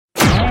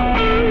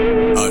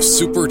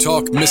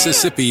SuperTalk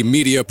Mississippi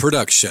media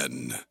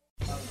production.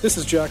 This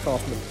is Jack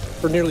Hoffman.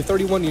 For nearly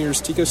 31 years,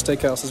 Tico's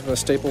Steakhouse has been a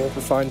staple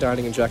for fine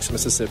dining in Jackson,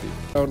 Mississippi.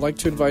 I would like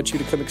to invite you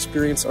to come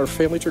experience our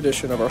family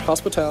tradition of our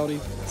hospitality,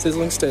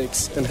 sizzling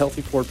steaks, and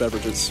healthy poured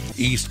beverages.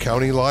 East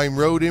County Line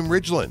Road in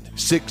Ridgeland,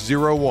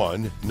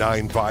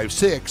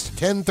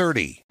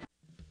 601-956-1030.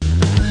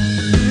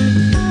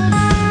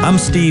 I'm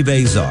Steve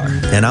Azar,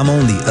 and I'm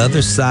on the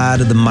other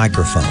side of the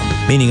microphone,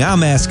 meaning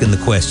I'm asking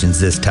the questions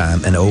this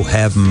time, and oh,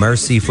 have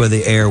mercy for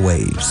the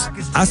airwaves.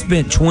 I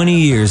spent 20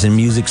 years in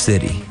Music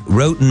City,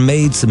 wrote and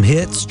made some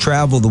hits,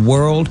 traveled the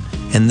world,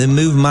 and then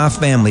moved my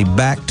family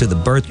back to the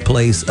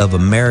birthplace of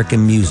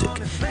American music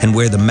and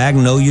where the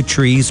magnolia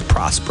trees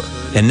prosper.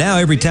 And now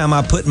every time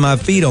I put my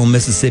feet on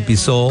Mississippi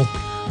soil,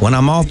 when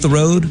I'm off the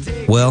road,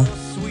 well,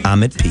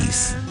 I'm at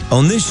peace.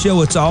 On this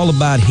show, it's all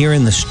about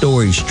hearing the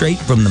stories straight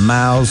from the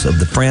mouths of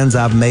the friends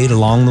I've made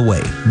along the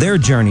way, their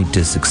journey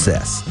to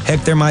success.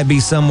 Heck, there might be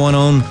someone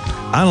on,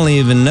 I don't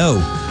even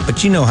know,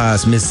 but you know how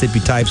us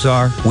Mississippi types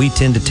are. We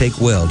tend to take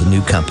well to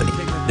new company.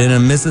 In a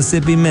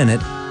Mississippi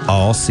Minute,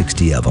 all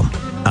 60 of them.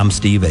 I'm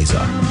Steve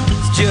Azar.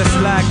 It's just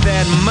like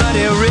that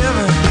muddy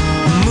river,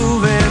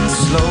 moving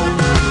slow.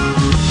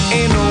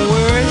 Ain't no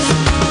worries,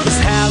 it's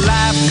how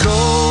life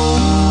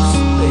goes,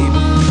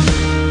 baby.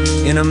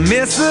 In a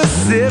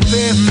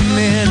Mississippi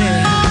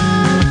Minute.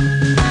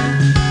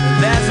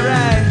 That's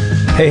right.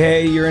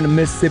 Hey, you're in a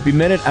Mississippi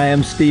Minute. I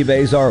am Steve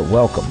Azar.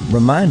 Welcome.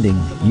 Reminding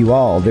you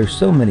all, there's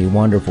so many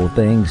wonderful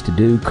things to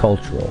do,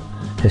 cultural,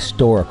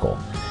 historical,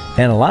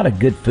 and a lot of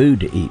good food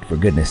to eat, for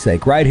goodness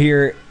sake, right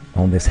here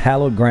on this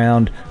hallowed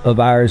ground of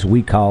ours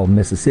we call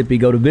Mississippi.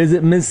 Go to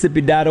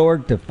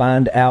visitmississippi.org to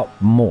find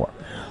out more.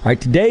 All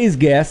right, today's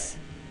guests,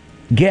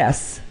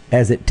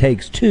 as it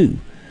takes two,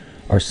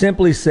 are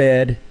simply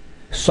said,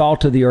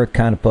 salt of the earth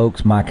kind of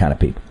folks, my kind of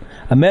people.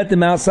 I met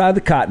them outside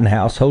the Cotton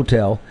House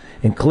Hotel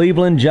in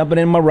Cleveland, jumping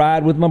in my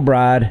ride with my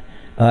bride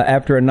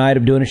after a night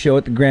of doing a show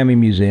at the Grammy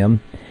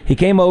Museum. He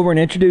came over and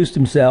introduced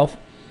himself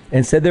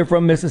and said they're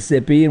from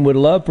Mississippi and would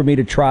love for me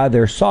to try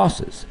their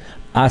sauces.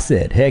 I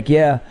said, heck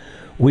yeah.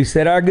 We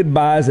said our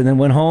goodbyes and then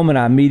went home, and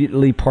I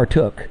immediately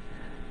partook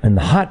in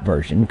the hot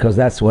version because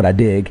that's what I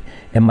dig.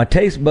 And my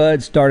taste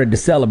buds started to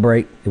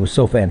celebrate. It was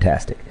so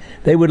fantastic.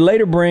 They would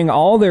later bring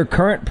all their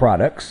current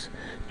products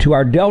to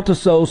our Delta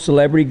Soul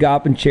Celebrity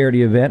Golf and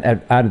Charity event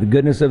out of the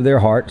goodness of their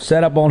heart,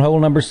 set up on hole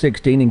number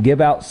 16 and give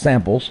out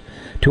samples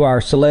to our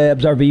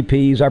celebs, our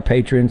VPs, our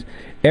patrons.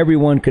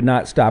 Everyone could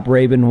not stop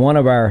raving. One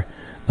of our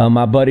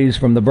my buddies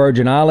from the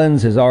Virgin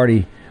Islands has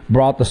already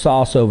brought the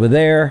sauce over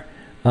there.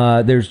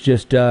 There's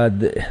just, what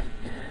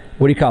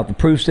do you call it? The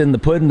proof's in the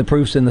pudding, the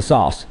proof's in the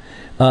sauce.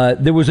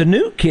 There was a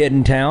new kid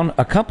in town,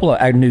 a couple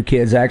of new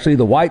kids actually,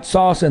 the white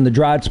sauce and the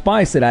dried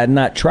spice that I had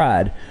not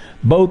tried.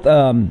 Both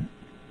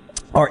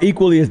are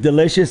equally as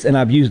delicious, and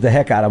I've used the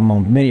heck out of them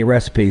on many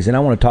recipes, and I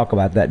want to talk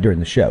about that during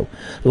the show.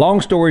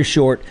 Long story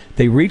short,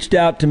 they reached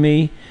out to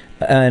me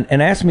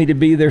and asked me to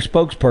be their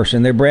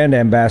spokesperson, their brand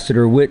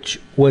ambassador, which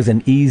was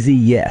an easy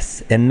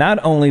yes. And not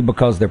only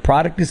because their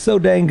product is so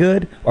dang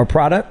good, or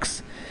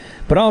products,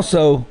 but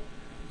also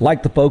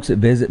like the folks at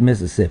Visit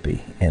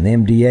Mississippi and the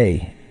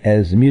MDA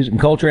as the music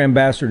and culture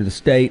ambassador to the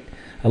state.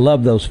 I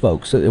love those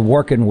folks.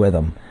 Working with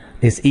them,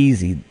 it's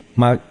easy.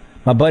 My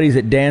buddies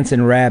at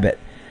Dancing Rabbit,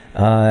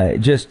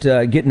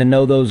 getting to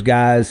know those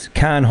guys,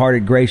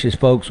 kind-hearted, gracious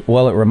folks.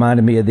 Well, it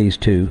reminded me of these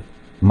two,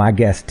 my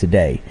guests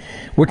today.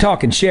 We're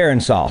talking sharing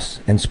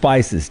sauce and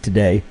spices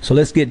today, so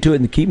let's get to it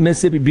in the Keep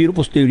Mississippi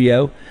Beautiful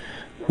studio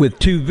with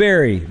two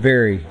very,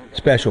 very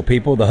special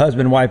people, the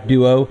husband-wife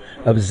duo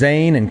of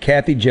Zane and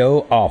Kathy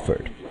Jo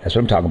Alford. That's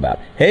what I'm talking about.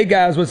 Hey,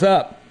 guys, what's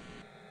up?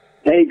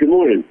 Hey, good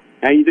morning.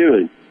 How you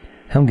doing?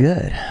 I'm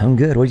good.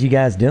 What you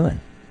guys doing?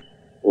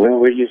 Well,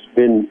 we've just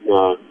been doing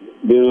a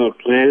little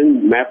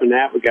planning, mapping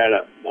out. We got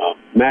a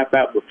map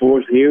out before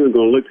us here. We're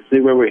going to look to see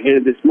where we're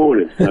headed this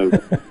morning. So,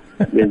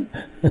 been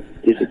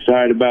just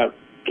excited about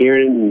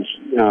carrying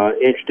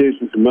and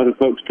introducing some other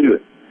folks to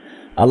it.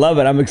 I love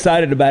it. I'm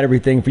excited about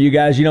everything for you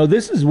guys. You know,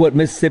 this is what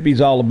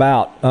Mississippi's all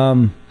about.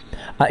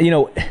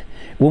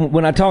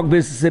 When I talk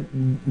visit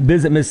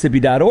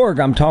Mississippi.org,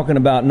 I'm talking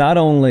about not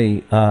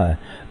only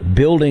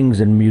buildings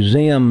and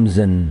museums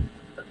and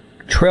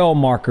trail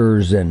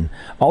markers and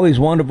all these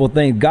wonderful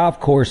things, golf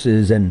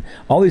courses and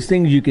all these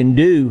things you can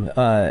do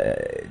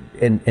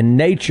in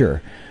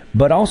nature,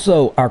 but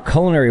also our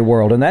culinary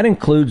world. And that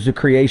includes the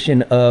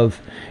creation of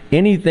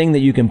anything that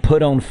you can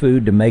put on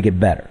food to make it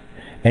better.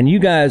 And you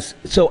guys,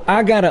 so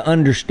I got to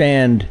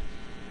understand,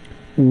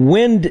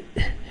 did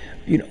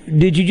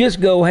you just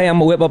go, hey, I'm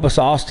going to whip up a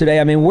sauce today?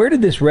 I mean, where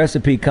did this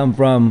recipe come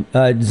from?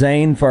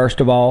 Zane,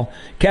 first of all.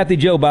 Kathy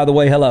Jo, by the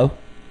way, hello.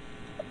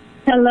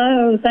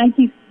 Hello. Thank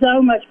you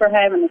so much for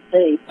having us,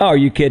 Steve. Oh, are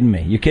you kidding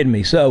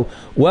me? So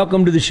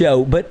welcome to the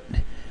show. But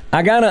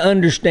I got to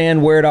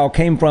understand where it all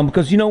came from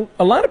because, a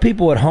lot of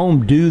people at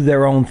home do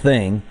their own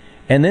thing,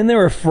 and then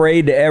they're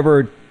afraid to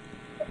ever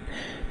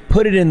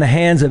put it in the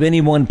hands of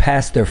anyone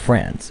past their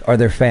friends or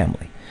their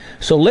family.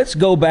 So let's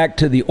go back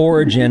to the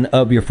origin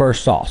of your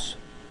first sauce.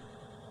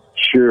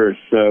 Sure.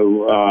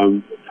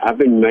 So I've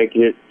been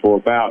making it for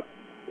about,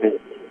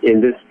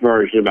 in this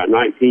version, about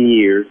 19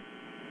 years,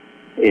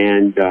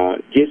 and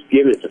just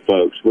giving it to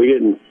folks.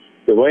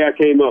 The way I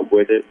came up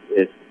with it,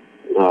 it's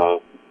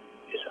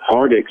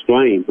hard to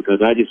explain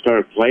because I just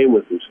started playing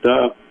with some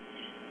stuff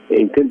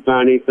and couldn't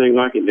find anything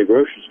like it in the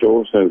grocery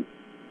store. So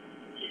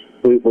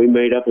we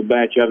made up a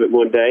batch of it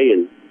one day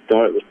and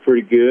thought it was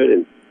pretty good,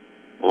 and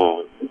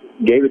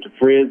gave it to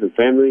friends and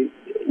family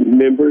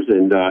members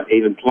and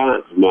even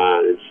clients of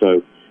mine. And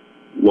so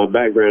my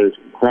background is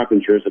crop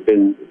insurance. I've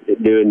been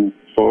doing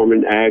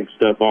farming, ag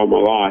stuff all my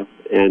life,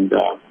 and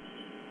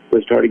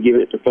we started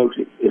giving it to folks,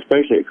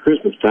 especially at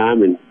Christmas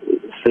time, and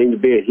it seemed to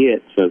be a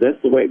hit. So that's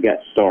the way it got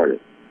started.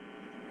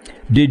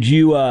 Did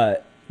you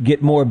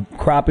get more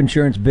crop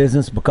insurance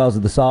business because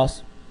of the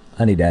sauce?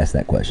 I need to ask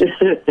that question.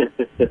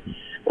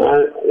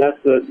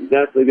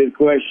 That's a good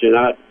question.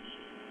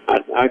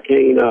 I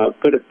can't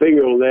put a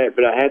finger on that,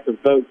 but I had some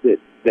folks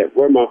that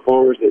were my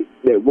farmers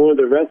that wanted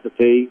the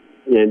recipe,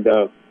 and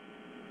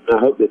I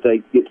hope that they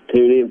get to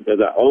tune in because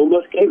I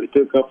almost gave it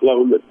to a couple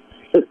of them,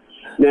 but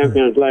now I'm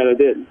kind of glad I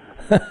didn't.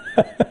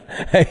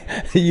 Hey,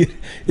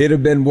 it'd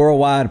have been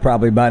worldwide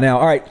probably by now.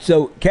 All right,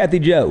 so Kathy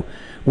Joe,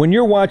 when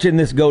you're watching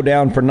this go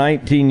down for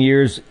 19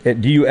 years,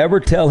 do you ever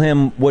tell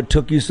him what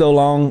took you so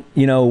long,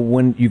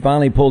 when you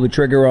finally pulled the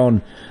trigger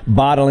on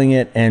bottling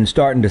it and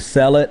starting to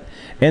sell it?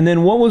 And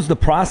then what was the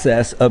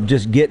process of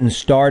just getting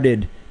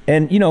started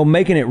and,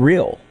 making it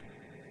real?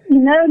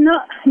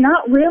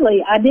 Not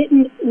really.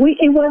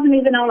 It wasn't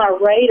even on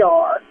our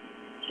radar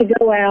to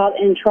go out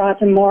and try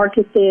to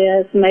market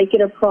this, make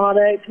it a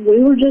product.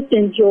 We were just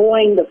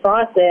enjoying the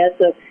process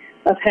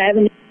of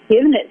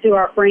giving it to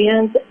our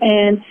friends.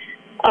 And,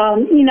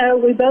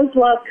 we both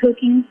love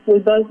cooking. We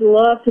both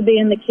love to be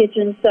in the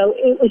kitchen. So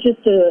it was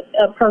just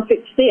a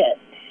perfect fit.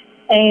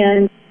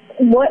 And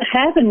what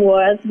happened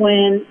was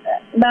when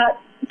about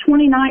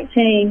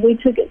 2019, we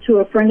took it to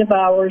a friend of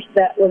ours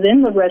that was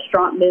in the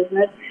restaurant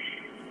business.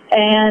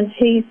 And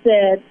he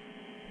said,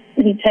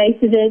 he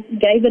tasted it,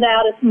 gave it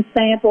out as some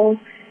samples,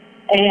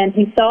 and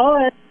he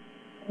saw it.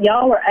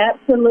 Y'all are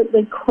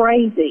absolutely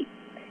crazy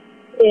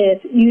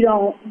if you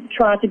don't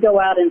try to go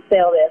out and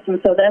sell this. And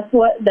so that's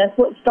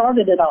what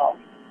started it all.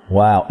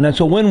 Wow. Now,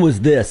 so when was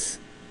this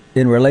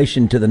in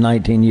relation to the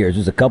 19 years?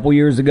 Was it a couple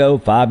years ago,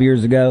 5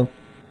 years ago?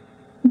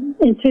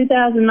 In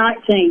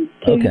 2019,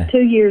 2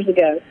 years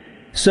ago.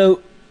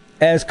 So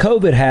as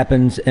COVID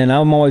happens, and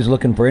I'm always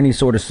looking for any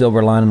sort of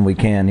silver lining we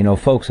can,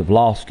 folks have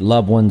lost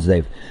loved ones.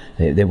 They've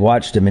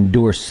watched them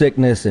endure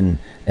sickness and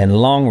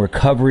long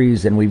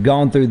recoveries, and we've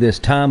gone through this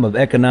time of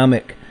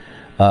economic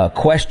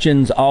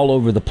questions all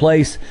over the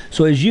place.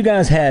 So as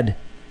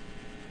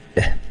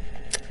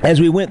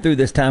we went through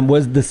this time,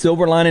 was the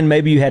silver lining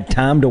maybe you had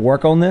time to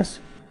work on this?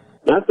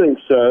 I think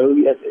so.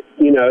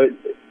 It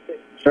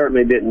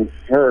certainly didn't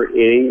hurt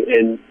any,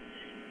 and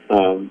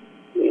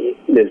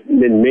there's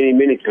been many,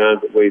 many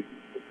times that we've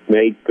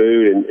made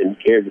food and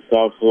carried the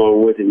sauce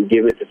along with it and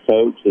given it to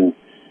folks. And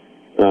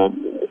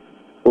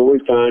what we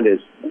find is,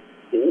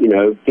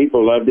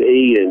 people love to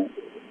eat,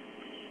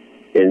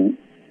 and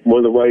one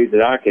of the ways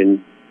that I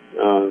can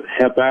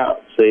help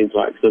out seems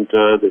like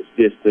sometimes it's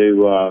just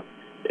to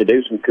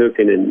do some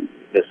cooking, and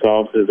the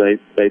sauces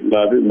they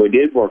love it. And we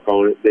did work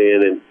on it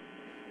then,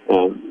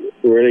 and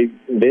really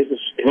business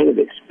kind of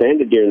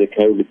expanded during the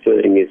COVID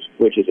thing,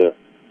 which is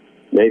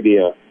maybe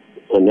a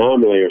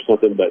anomaly or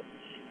something, but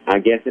I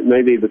guess it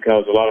may be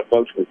because a lot of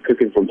folks were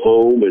cooking from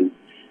home and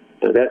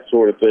that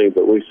sort of thing.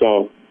 But we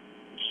saw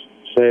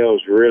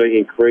sales really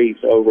increase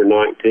over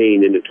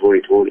 19 into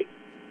 2020.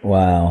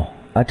 Wow.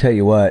 I tell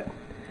you what,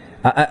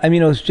 I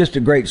mean, it's just a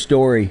great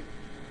story,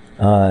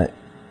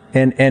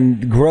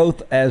 and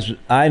growth as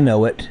I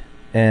know it,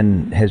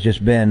 and has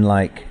just been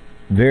like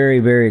very,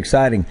 very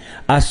exciting.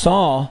 I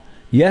saw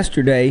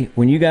yesterday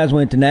when you guys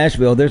went to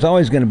Nashville, there's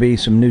always going to be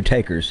some new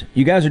takers.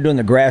 You guys are doing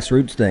the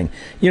grassroots thing.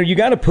 You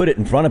got to put it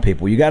in front of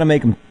people. You got to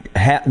make them,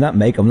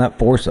 not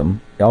force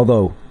them,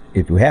 although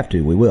if we have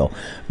to, we will.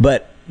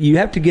 But you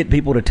have to get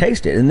people to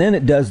taste it, and then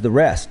it does the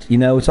rest.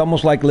 It's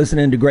almost like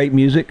listening to great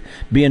music,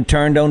 being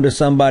turned on to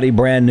somebody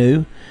brand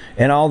new,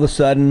 and all of a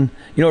sudden,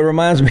 it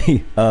reminds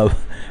me of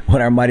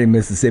when our Mighty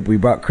Mississippi, we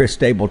brought Chris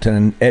Stapleton,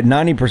 and at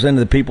 90% of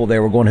the people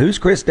there were going, "Who's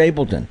Chris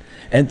Stapleton?"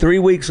 And 3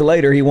 weeks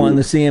later, he won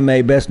the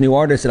CMA Best New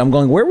Artist, and I'm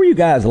going, where were you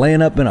guys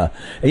laying up in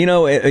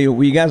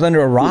were you guys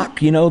under a rock,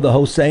 the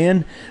whole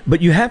saying?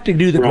 But you have to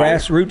do the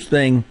grassroots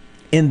thing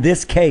in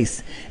this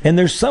case. And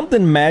there's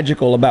something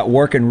magical about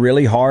working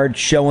really hard,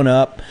 showing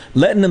up,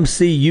 letting them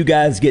see you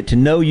guys, get to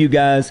know you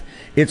guys.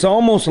 It's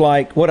almost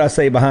like what I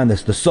say behind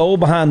this, the soul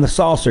behind the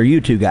sauce are you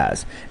two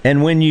guys.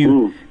 And when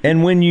you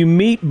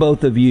meet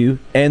both of you,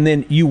 and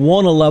then you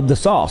want to love the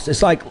sauce.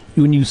 It's like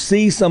when you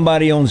see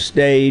somebody on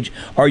stage,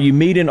 or you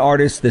meet an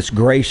artist that's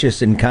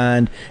gracious and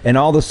kind, and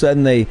all of a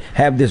sudden they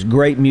have this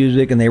great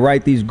music and they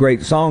write these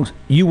great songs,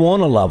 you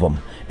want to love them.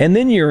 And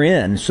then you're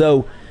in.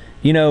 So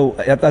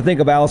I think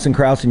of Alison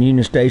Krauss and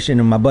Union Station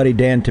and my buddy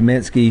Dan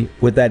Tominski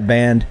with that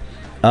band.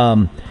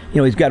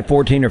 He's got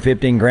 14 or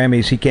 15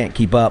 Grammys. He can't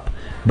keep up.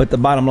 But the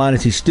bottom line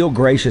is he's still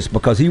gracious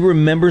because he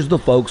remembers the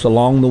folks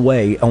along the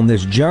way on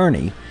this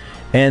journey.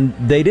 And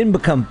they didn't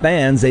become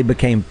fans, they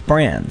became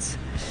friends.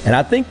 And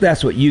I think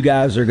that's what you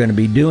guys are going to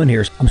be doing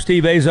here. I'm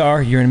Steve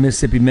Azar. You're in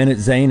Mississippi Minute.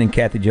 Zane and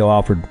Kathy Jo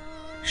Alford.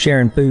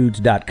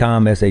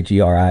 SharonFoods.com,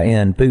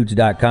 SHERIN,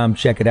 Foods.com.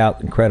 Check it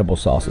out. Incredible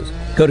sauces.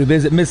 Go to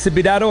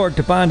visitmississippi.org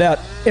to find out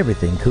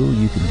everything cool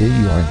you can do.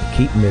 You are in the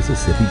Keaton,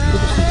 Mississippi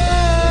Beautiful Studio.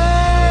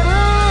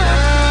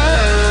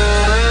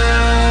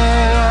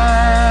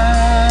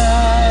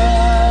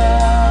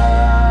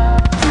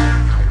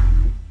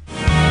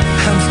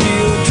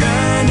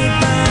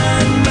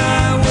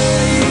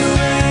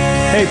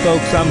 Hey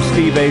folks, I'm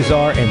Steve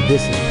Azar, and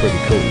this is pretty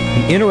cool.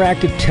 The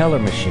Interactive Teller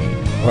Machine,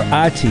 or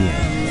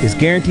ITM, is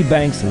Guaranty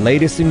Bank's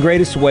latest and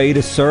greatest way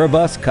to serve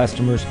us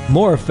customers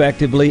more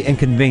effectively and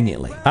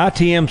conveniently.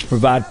 ITMs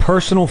provide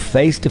personal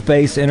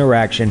face-to-face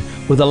interaction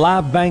with a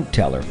live bank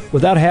teller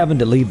without having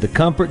to leave the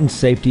comfort and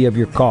safety of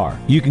your car.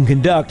 You can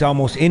conduct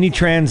almost any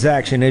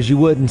transaction as you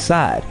would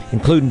inside,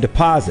 including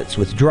deposits,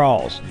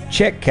 withdrawals,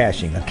 check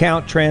cashing,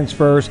 account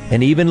transfers,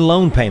 and even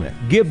loan payment.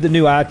 Give the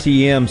new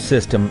ITM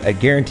system at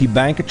Guaranty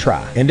Bank a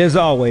try. And as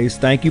always,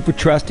 thank you for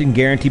trusting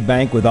Guaranty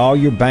Bank with all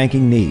your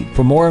banking need.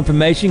 For more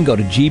information, go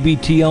to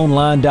gbtonline.com.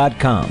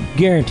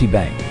 Guaranty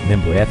Bank,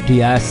 member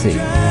FDIC.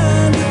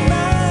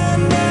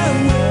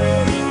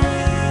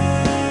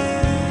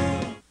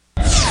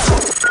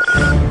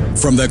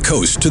 From the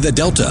coast to the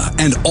Delta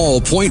and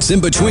all points in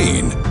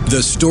between,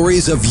 the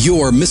stories of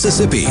your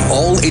Mississippi,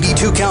 all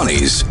 82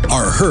 counties,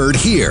 are heard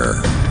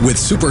here. With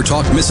Super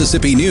Talk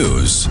Mississippi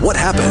News. What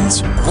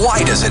happens?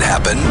 Why does it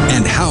happen?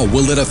 And how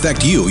will it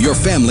affect you, your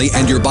family,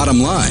 and your bottom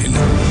line?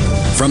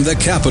 From the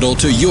capital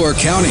to your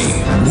county,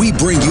 we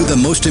bring you the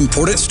most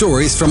important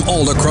stories from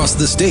all across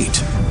the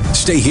state.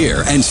 Stay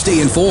here and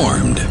stay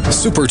informed.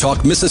 Super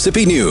Talk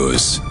Mississippi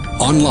News.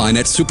 Online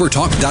at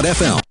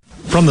supertalk.fm.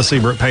 From the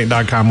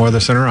SeabrookPaint.com Weather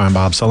Center, I'm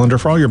Bob Sullender.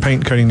 For all your paint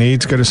and coating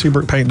needs, go to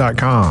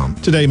SeabrookPaint.com.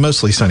 Today,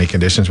 mostly sunny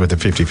conditions with a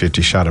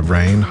 50-50 shot of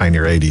rain, high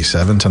near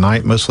 87.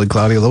 Tonight, mostly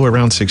cloudy, low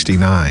around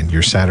 69.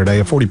 Your Saturday,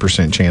 a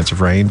 40% chance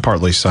of rain,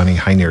 partly sunny,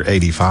 high near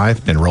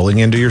 85. And rolling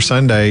into your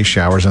Sunday,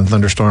 showers and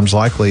thunderstorms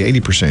likely,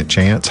 80%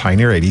 chance, high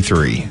near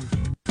 83.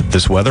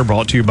 This weather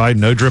brought to you by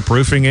No Drip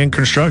Roofing and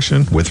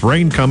Construction. With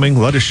rain coming,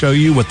 let us show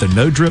you what the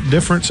No Drip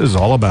difference is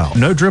all about.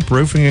 No Drip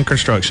Roofing and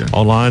Construction.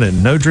 Online at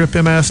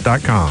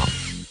NoDripMS.com.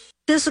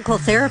 Physical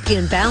Therapy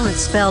and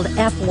Balance, spelled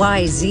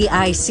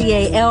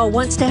FYZICAL,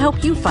 wants to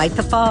help you fight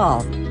the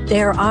fall.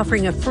 They are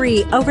offering a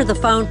free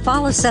over-the-phone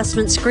fall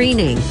assessment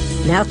screening.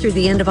 Now through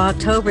the end of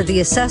October, the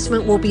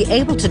assessment will be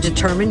able to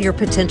determine your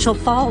potential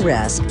fall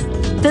risk.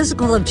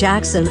 Physical of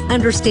Jackson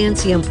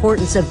understands the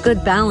importance of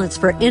good balance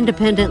for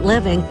independent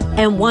living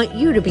and want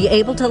you to be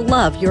able to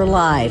love your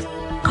life.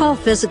 Call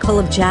Physical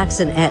of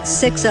Jackson at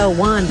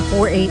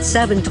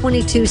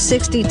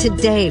 601-487-2260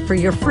 today for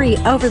your free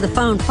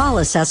over-the-phone fall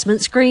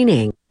assessment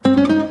screening.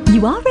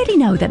 You already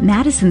know that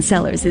Madison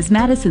Cellars is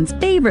Madison's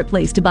favorite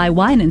place to buy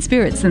wine and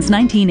spirits since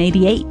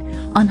 1988.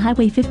 On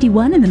Highway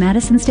 51 in the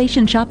Madison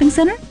Station Shopping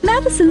Center,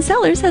 Madison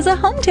Cellars has a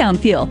hometown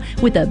feel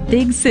with a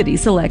big city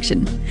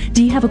selection.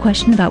 Do you have a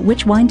question about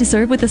which wine to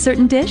serve with a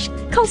certain dish?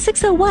 Call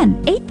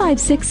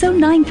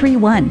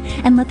 601-856-0931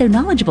 and let their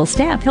knowledgeable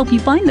staff help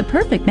you find the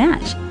perfect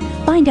match.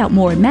 Find out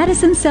more at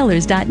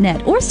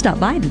MadisonCellars.net or stop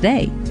by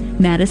today.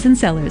 Madison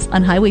Cellars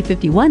on Highway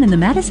 51 in the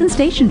Madison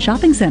Station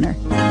Shopping Center.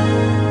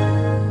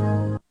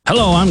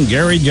 Hello, I'm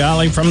Gary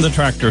Jolly from the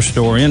Tractor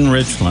Store in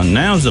Richland.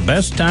 Now's the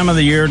best time of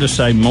the year to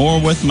save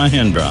more with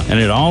Mahindra, and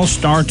it all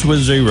starts with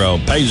zero.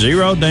 Pay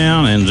zero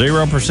down and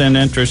 0%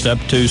 interest up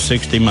to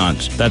 60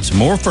 months. That's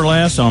more for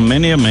less on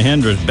many of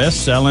Mahindra's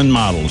best-selling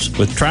models,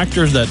 with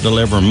tractors that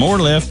deliver more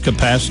lift,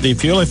 capacity,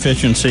 fuel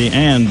efficiency,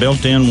 and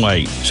built-in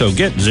weight. So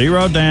get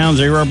zero down,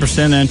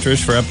 0%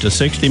 interest for up to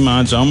 60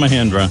 months on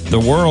Mahindra, the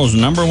world's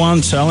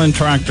 #1 selling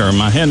tractor,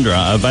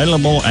 Mahindra,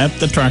 available at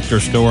the Tractor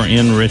Store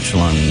in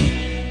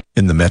Richland.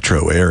 In the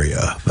metro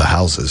area, the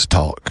houses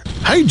talk.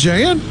 Hey,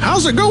 Jan,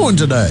 how's it going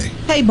today?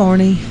 Hey,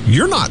 Barney.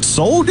 You're not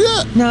sold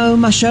yet? No,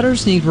 my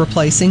shutters need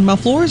replacing, my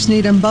floors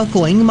need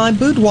unbuckling, my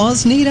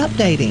boudoirs need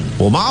updating.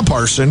 Well, my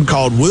person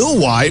called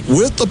Will White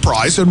with the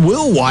price, and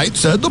Will White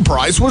said the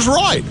price was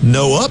right.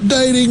 No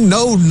updating,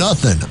 no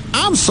nothing.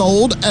 I'm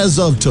sold as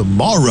of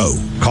tomorrow.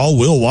 Call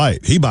Will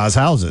White. He buys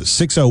houses.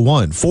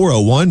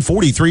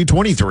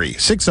 601-401-4323.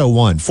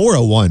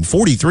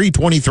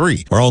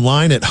 601-401-4323. Or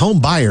online at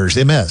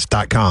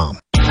homebuyersms.com.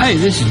 Hey,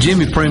 this is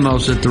Jimmy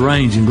Primos at the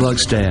Range in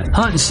Gluckstadt.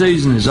 Hunting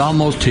season is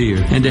almost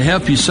here, and to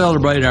help you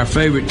celebrate our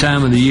favorite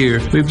time of the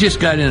year, we've just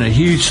got in a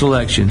huge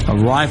selection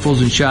of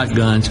rifles and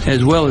shotguns,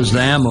 as well as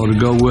the ammo to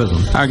go with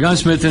them. Our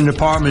gunsmithing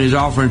department is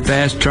offering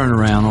fast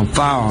turnaround on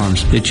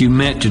firearms that you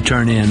meant to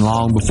turn in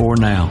long before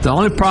now. The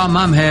only problem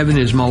I'm having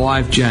is my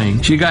wife,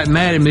 Jane. She got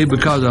mad at me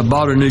because I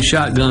bought a new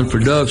shotgun for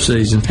dove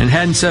season and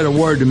hadn't said a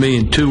word to me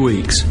in 2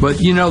 weeks. But,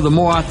 you know, the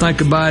more I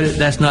think about it,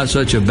 that's not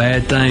such a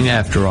bad thing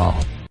after all.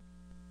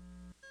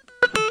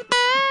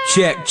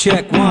 Check,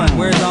 check one,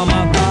 where's all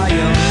my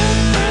bio?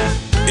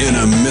 in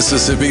a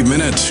Mississippi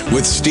Minute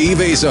with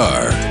Steve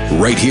Azar,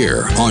 right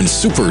here on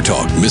Super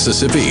Talk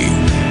Mississippi.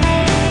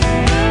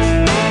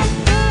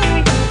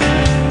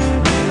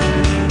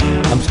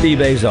 I'm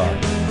Steve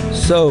Azar.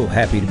 So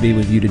happy to be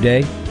with you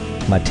today.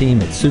 My team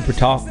at Super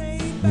Talk.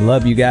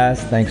 Love you guys.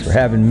 Thanks for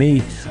having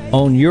me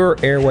on your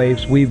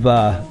airwaves. We've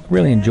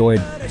really enjoyed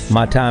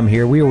my time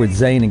here. We were with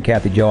Zane and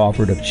Kathy Jo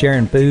Alford of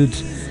Sharon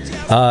Foods,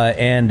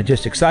 and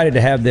just excited to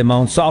have them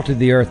on. Salt of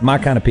the earth, my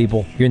kind of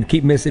people. You're in the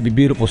Keep Mississippi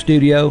Beautiful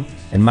studio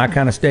in my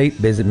kind of state.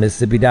 Visit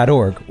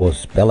Mississippi.org. We'll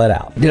spell it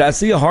out. Did I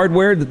see a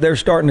hardware that they're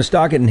starting to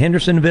stock it in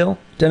Hendersonville,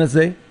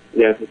 Tennessee?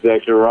 That's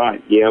exactly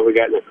right. Yeah, we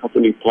got a couple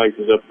new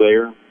places up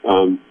there.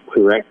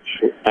 We were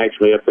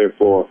actually up there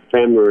for a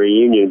family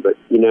reunion, but,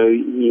 you know,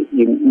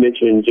 you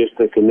mentioned just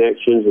the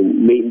connections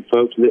and meeting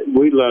folks.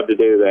 We love to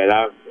do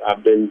that.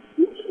 I've been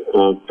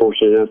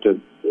fortunate enough to,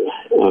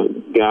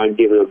 God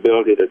given the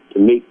ability to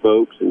meet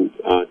folks, and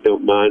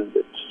don't mind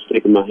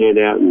sticking my hand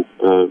out and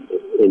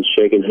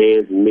shaking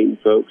hands and meeting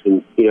folks.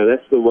 And, you know,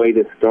 that's the way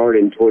this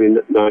started in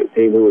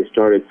 2019 when we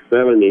started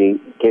selling.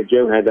 And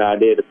Joe had the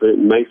idea to put it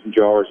in mason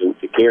jars and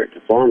to carry it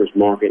to farmers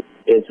market.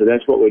 And so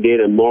that's what we did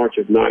in March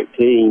of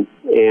 19.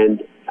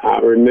 And I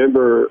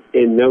remember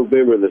in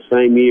November of the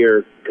same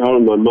year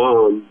calling my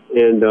mom,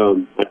 and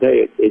I tell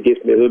you, it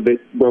gets me a little bit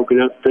broken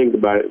up to think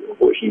about it,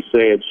 what she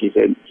said. She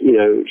said,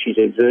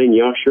 Zane,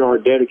 y'all sure are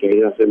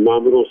dedicated. I said,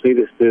 Mom, we're going to see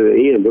this to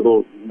the end.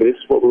 This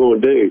is what we're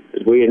going to do,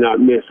 because we did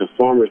not miss a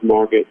farmer's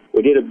market.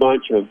 We did a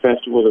bunch of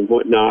festivals and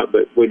whatnot,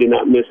 but we did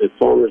not miss a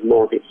farmer's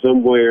market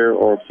somewhere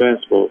or a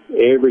festival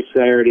every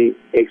Saturday,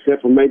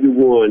 except for maybe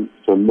one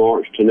from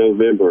March to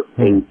November.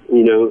 And,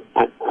 you know,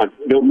 I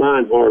don't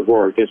mind hard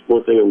work. That's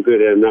one thing I'm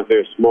good at. I'm not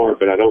very smart,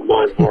 but I don't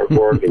mind hard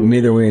work. And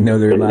neither we know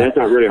they're and that's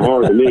not really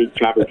hard to me.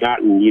 Chopping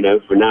cotton, you know,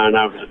 for 9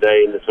 hours a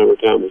day in the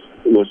summertime was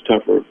much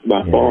tougher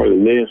by far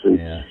than this. And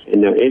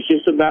it's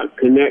just about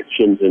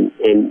connections and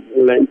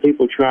letting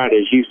people try it,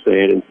 as you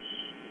said. And,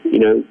 you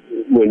know,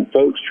 when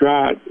folks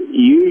try it,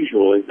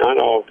 usually, not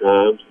all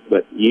times,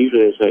 but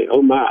usually they say,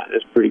 oh, my,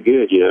 that's pretty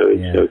good, you know.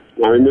 And so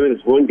I remember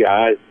this one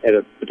guy at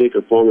a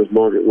particular farmer's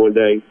market one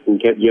day,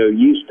 and Kathy Jo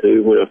used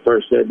to, when I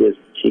first said this,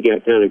 she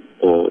got kind of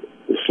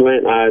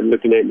slant-eyed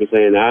looking at me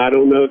saying, I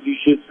don't know if you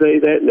should say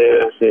that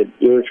now. I said,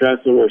 you want to try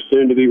some of our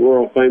soon-to-be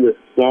world-famous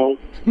salt?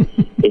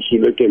 And she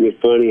looked at me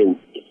funny and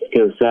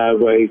kind of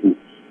sideways, and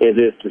as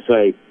if to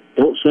say,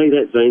 don't say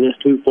that, Zane, that's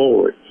too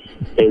forward.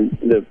 And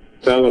the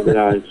fellow that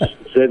I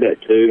said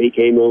that to, he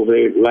came over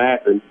there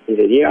laughing. He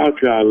said, yeah, I'll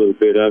try a little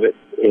bit of it.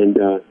 And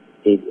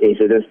he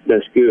said,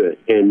 that's good.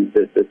 And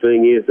the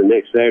thing is, the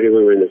next Saturday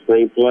we were in the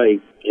same place,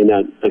 and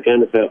I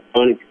kind of felt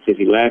funny because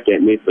he laughed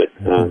at me, but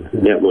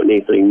that wasn't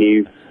anything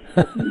new.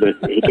 But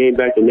he came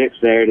back the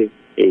next Saturday,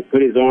 and he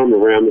put his arm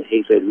around me.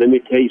 He said, let me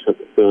tell you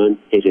something, son.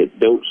 He said,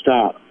 don't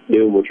stop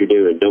doing what you're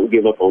doing. Don't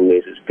give up on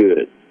this. It's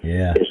good.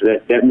 Yeah. And so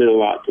that meant a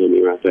lot to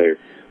me right there.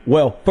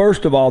 Well,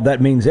 first of all,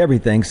 that means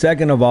everything.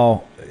 Second of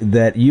all,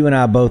 that you and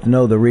I both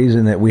know the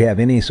reason that we have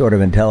any sort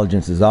of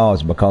intelligence at all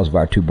is because of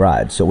our two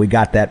brides. So we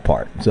got that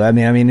part. So I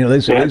mean, at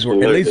least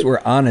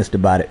we're honest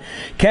about it.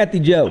 Kathy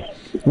Jo,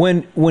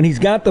 when he's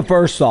got the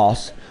first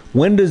sauce,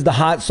 when does the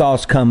hot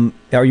sauce come?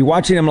 Are you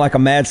watching him like a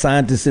mad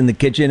scientist in the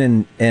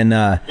kitchen? And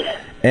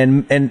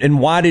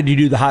why did you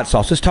do the hot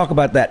sauce? Let's talk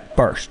about that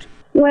first.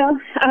 Well,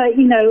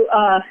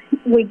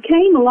 we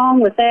came along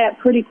with that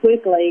pretty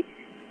quickly.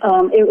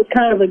 It was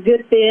kind of a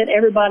good fit.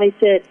 Everybody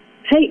said,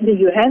 hey, do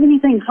you have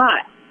anything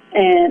hot?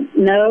 And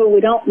no,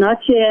 we don't, not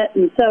yet.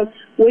 And so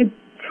we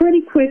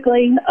pretty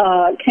quickly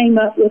came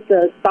up with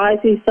the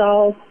spicy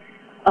sauce.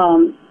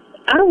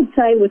 I would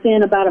say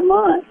within about a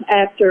month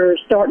after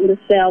starting to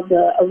sell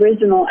the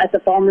original at the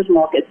farmers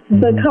market,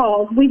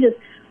 because we just,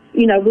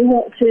 we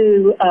want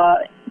to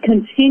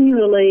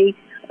continually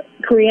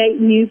create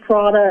new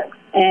products.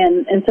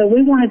 And so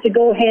we wanted to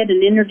go ahead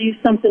and introduce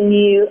something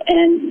new,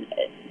 and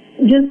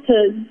just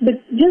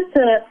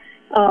to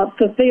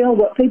fulfill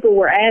what people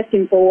were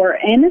asking for.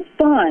 And it's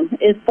fun.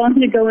 It's fun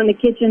to go in the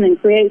kitchen and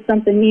create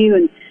something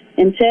new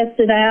and test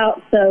it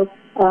out. So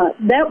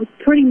that was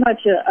pretty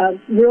much a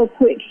real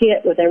quick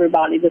hit with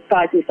everybody, the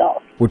spicy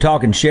sauce. We're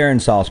talking Sharon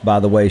sauce, by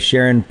the way.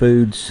 Sharon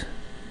Foods,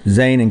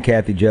 Zane and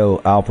Kathy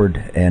Jo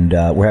Alford, and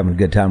we're having a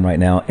good time right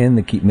now in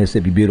the Keep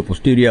Mississippi Beautiful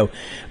studio.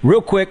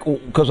 Real quick,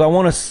 because I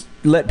want to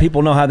let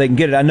people know how they can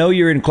get it. I know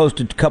you're in close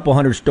to a couple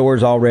hundred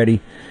stores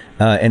already,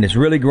 and it's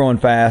really growing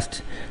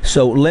fast.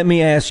 So let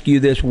me ask you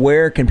this.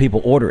 Where can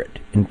people order it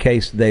in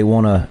case they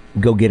want to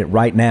go get it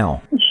right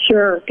now?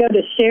 Sure. Go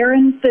to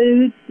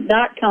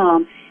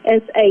SharonFoods.com,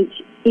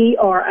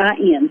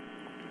 SHERIN.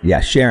 Yeah,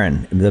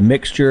 Sharon, the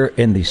mixture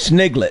and the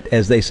sniglet,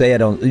 as they say it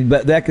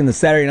but back in the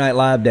Saturday Night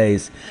Live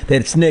days, they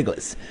had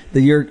sniglets.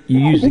 You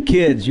use the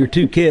kids, your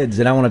two kids,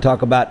 and I want to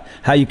talk about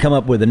how you come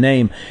up with a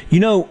name.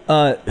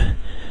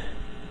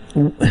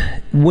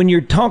 When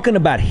you're talking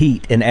about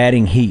heat and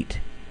adding heat,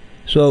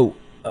 so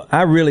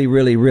I really,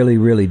 really, really,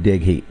 really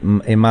dig heat,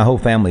 and my whole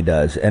family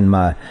does, and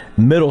my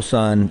middle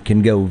son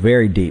can go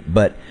very deep.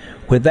 But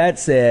with that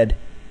said,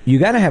 you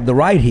got to have the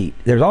right heat.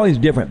 There's all these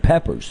different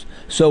peppers.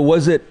 So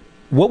was it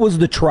what was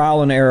the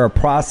trial and error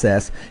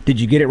process? Did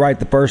you get it right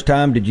the first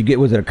time?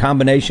 Was it a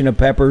combination of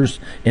peppers?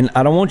 And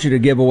I don't want you to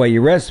give away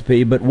your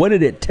recipe, but what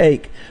did it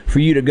take for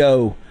you to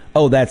go,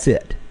 oh, that's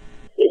it?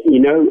 You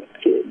know,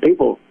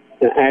 people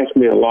ask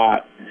me a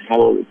lot how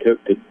long it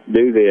took to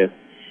do this,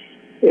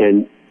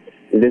 and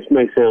this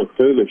may sound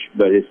foolish,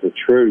 but it's the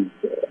truth.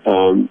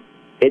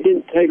 It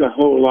didn't take a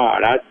whole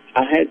lot. I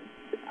had,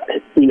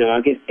 you know, I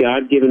guess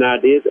God-given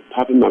ideas that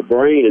pop in my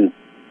brain, and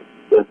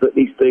I put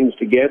these things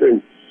together,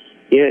 and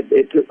yeah,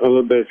 it took a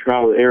little bit of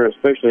trial and error,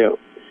 especially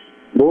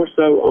more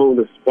so on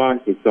the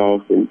spicy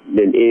sauce than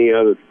any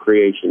other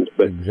creations.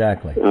 But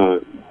exactly,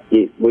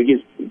 we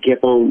just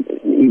kept on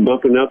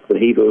bumping up the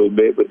heat a little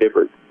bit with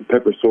different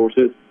pepper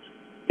sources,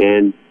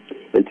 and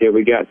until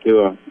we got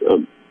to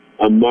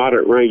a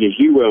moderate range, as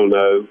you well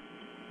know,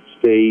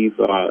 Steve.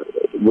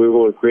 We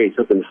want to create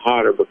something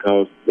hotter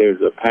because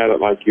there's a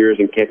palate like yours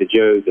and Kathy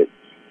Joe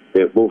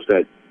that wants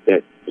that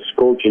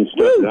scorching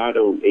stuff that I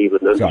don't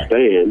even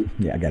understand.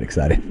 Yeah, I got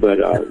excited. But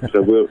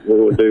so we're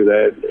going to do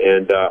that,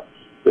 and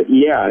but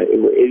yeah,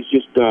 it's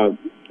just a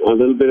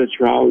little bit of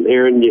trial and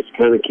error, and just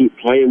kind of keep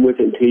playing with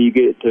it until you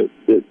get it to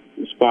the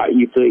spot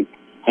you think,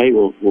 hey,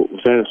 we'll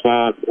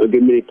satisfy a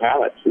good many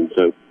palates, and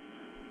so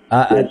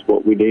that's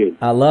what we did.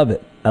 I love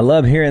it. I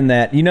love hearing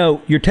that. You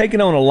know, you're taking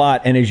on a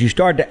lot, and as you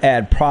start to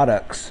add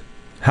products,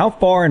 how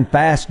far and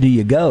fast do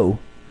you go?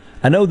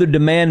 I know the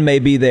demand may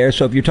be there,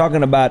 so if you're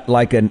talking about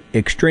like an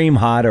extreme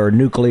hot or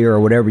nuclear or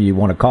whatever you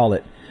want to call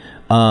it,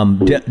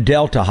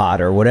 Delta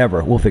hot or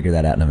whatever, we'll figure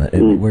that out in a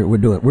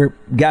minute. We're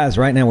guys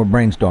right now. We're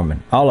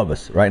brainstorming, all of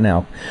us right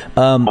now.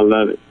 I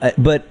love it.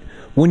 But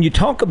when you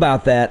talk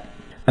about that,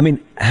 I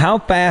mean, how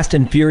fast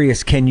and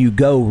furious can you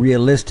go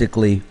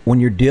realistically when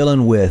you're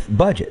dealing with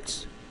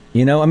budgets?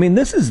 You know, I mean,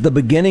 this is the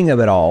beginning of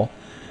it all.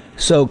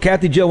 So,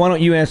 Kathy Joe, why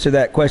don't you answer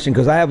that question?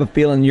 Because I have a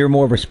feeling you're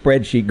more of a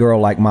spreadsheet girl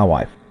like my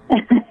wife.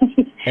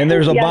 And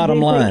there's a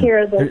bottom line. I take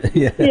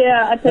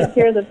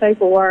care of the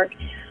paperwork.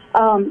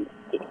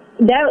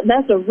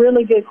 That's a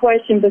really good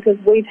question because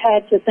we've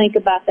had to think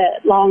about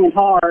that long and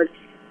hard.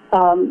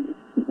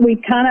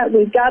 We've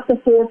got the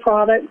 4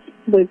 products.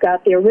 We've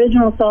got the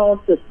original sauce,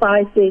 the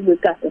spicy,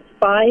 we've got the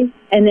spice,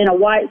 and then a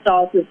white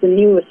sauce is the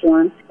newest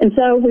one. And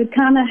so we've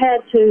kind of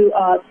had to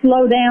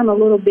slow down a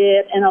little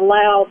bit and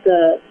allow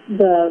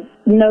the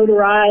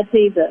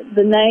notoriety,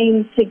 the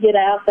names to get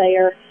out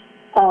there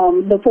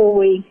before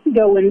we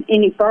go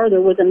any further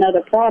with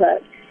another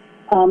product.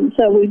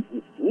 So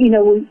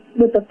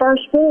with the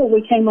first 4,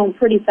 we came on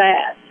pretty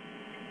fast.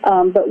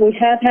 But we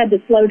have had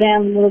to slow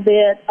down a little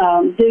bit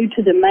due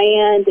to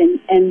demand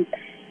and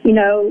you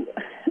know,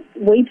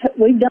 we've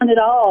done it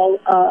all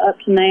up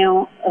to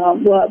now,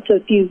 up to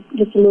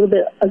just a little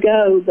bit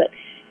ago, but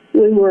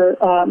we were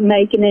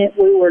making it,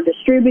 we were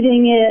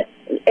distributing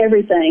it,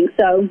 everything.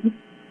 So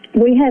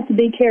we had to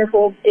be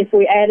careful if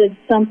we added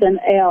something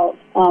else.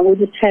 We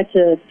just had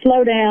to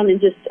slow down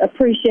and just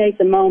appreciate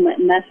the moment,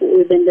 and that's what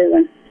we've been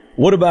doing.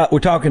 What about, we're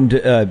talking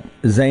to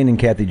Zane and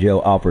Kathy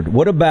Joe Alford.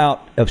 What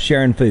about of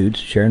Sharon Foods?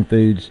 Sharon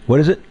Foods, what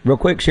is it? Real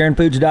quick,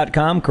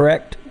 SharonFoods.com,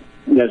 correct?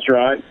 That's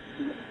right.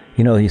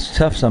 You know, it's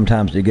tough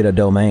sometimes to get a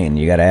domain.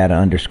 You got to add an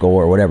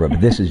underscore or whatever.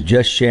 But this is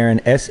just Sharon,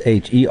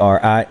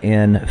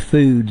 SHERIN,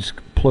 foods,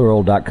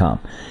 plural.com.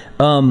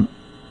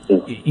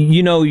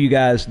 You know, you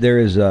guys, there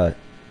is a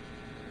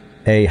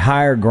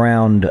higher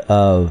ground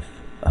of,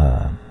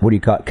 what do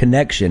you call it,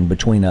 connection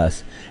between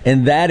us.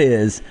 And that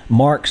is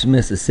Marks,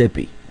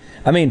 Mississippi.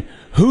 I mean,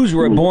 who's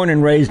born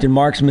and raised in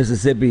Marks,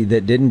 Mississippi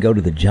that didn't go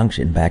to the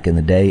Junction back in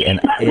the day? And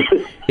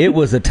it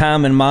was a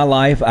time in my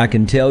life, I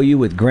can tell you,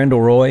 with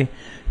Grendel Roy,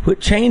 it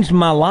changed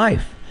my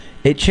life.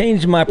 It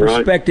changed my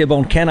perspective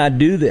on can I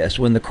do this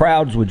when the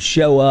crowds would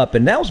show up.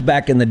 And that was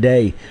back in the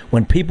day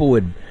when people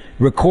would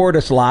record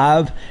us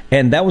live,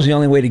 and that was the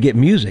only way to get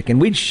music.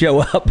 And we'd show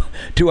up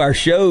to our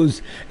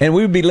shows, and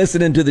we would be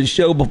listening to the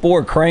show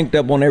before cranked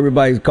up on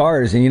everybody's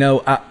cars. And, you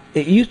know,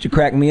 it used to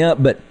crack me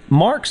up. But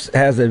Marks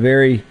has a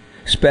very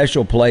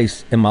special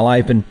place in my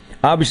life. And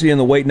obviously in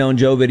the Waiting on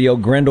Joe video,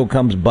 Grendel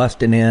comes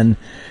busting in,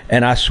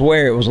 and I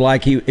swear it was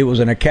like it was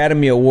an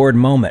Academy Award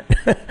moment.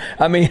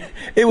 I mean,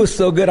 it was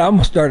so good I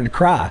almost started to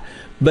cry.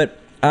 But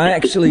I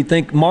actually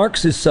think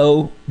Marks is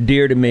so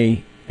dear to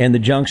me and the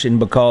Junction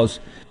because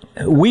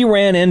we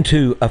ran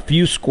into a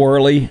few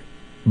squirrely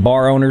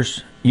bar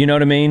owners, you know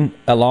what I mean,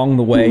 along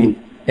the way.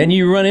 Mm-hmm. And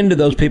you run into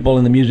those people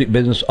in the music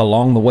business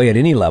along the way at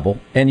any level,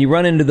 and you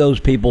run into those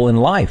people in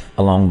life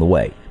along the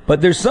way. But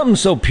there's something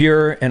so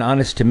pure and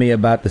honest to me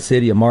about the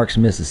city of Marks,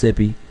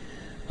 Mississippi.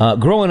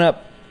 Growing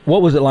up,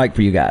 what was it like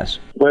for you guys?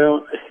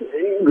 Well,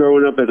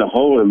 growing up as a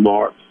whole in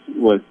Marks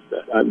was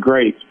a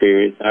great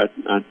experience.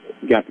 I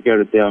got to go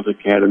to Delta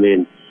Academy,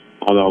 and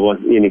although I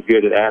wasn't any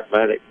good at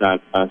athletics,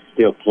 I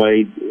still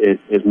played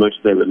as much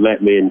as they would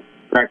let me and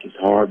practice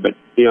hard. But,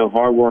 you know,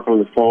 hard work on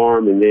the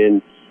farm, and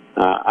then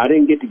I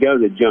didn't get to go to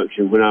the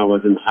Junction when I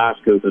was in high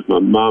school because my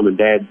mom and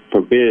dad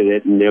forbid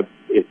it, and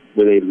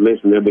when they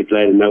listen, they'll be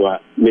glad to know I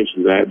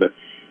mentioned that. But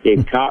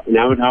in Coppin.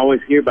 I would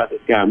always hear about this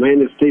guy. Man,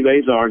 this Steve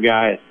Azar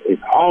guy is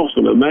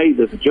awesome,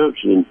 amazing at the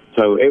junction. And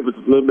so it was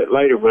a little bit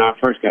later when I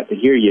first got to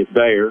hear you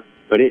there.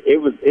 But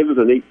it was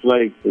a neat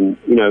place. And,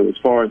 you know, as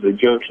far as the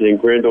junction in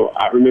Grindle,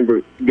 I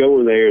remember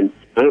going there, and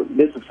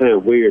this will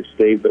sound weird,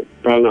 Steve, but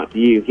probably not to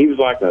you. He was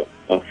like a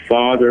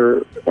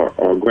father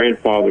or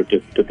grandfather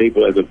to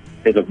people as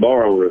a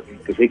bar owner,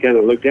 because he kind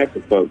of looked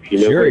after folks, you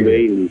know what I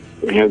mean?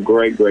 And have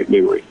great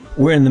memories.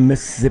 We're in the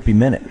Mississippi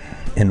Minute.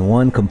 In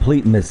one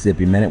complete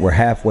Mississippi Minute. We're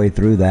halfway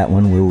through that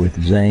one. We're with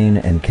Zane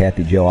and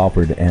Kathy Jo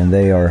Alford, and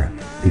they are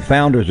the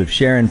founders of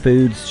Sharon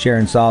Foods,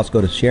 Sharon Sauce.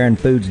 Go to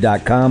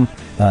SharonFoods.com.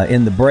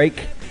 In the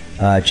break,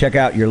 check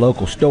out your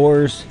local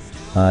stores.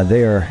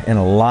 They are in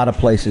a lot of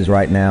places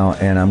right now,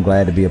 and I'm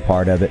glad to be a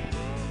part of it.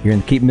 You're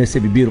in the Keep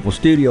Mississippi Beautiful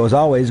studio. As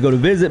always, go to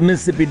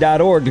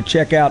visitmississippi.org to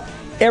check out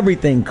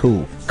everything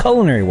cool,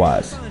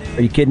 culinary-wise.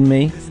 Are you kidding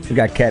me? We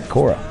got Kat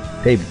Cora,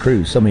 David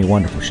Cruz, so many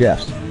wonderful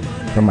chefs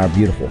from our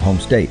beautiful home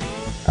state.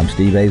 I'm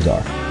Steve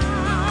Azar.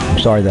 I'm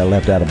sorry that I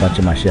left out a bunch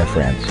of my chef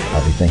friends.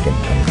 I'll be thinking,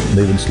 I'm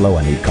moving slow,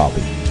 I need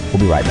coffee.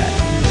 We'll be right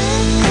back.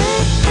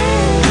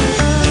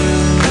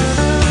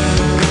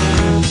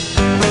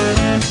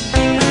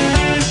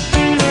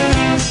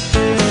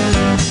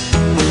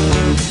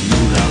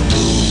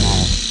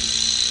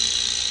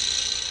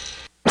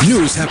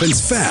 News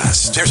happens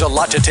fast. There's a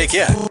lot to take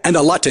in and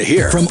a lot to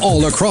hear from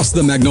all across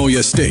the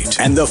Magnolia State.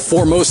 And the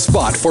foremost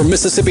spot for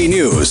Mississippi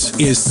news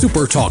is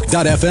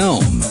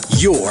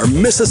Supertalk.fm. Your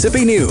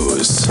Mississippi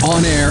news.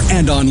 On air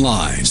and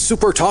online.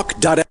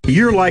 Supertalk.fm. A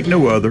year like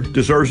no other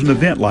deserves an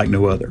event like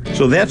no other.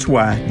 So that's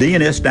why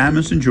DNS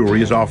Diamonds and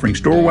Jewelry is offering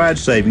store-wide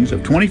savings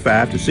of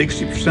 25 to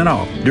 60%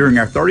 off during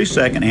our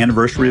 32nd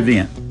anniversary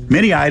event.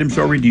 Many items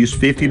are reduced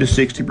 50 to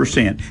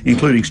 60%,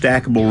 including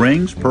stackable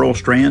rings, pearl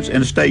strands,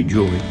 and estate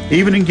jewelry.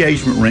 Even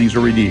engagement rings are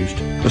reduced.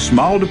 A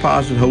small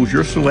deposit holds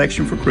your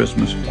selection for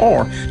Christmas,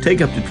 or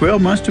take up to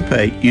 12 months to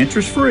pay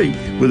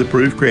interest-free with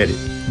approved credit.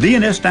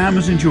 DNS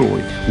Diamonds and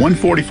Jewelry,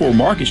 144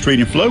 Market Street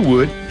in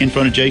Flowood, in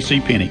front of J.C.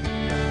 Penney.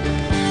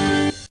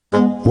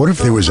 What if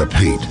there was a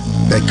paint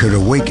that could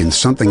awaken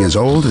something as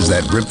old as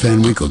that Rip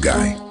Van Winkle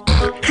guy?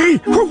 Hey,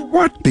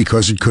 what?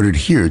 Because it could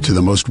adhere to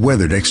the most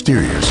weathered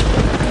exteriors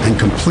and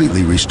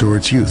completely restore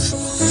its youth.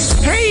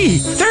 Hey,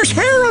 there's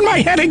hair on my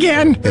head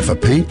again! If a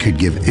paint could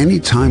give any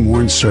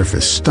time-worn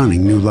surface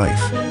stunning new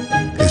life,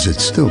 is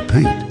it still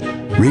paint?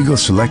 Regal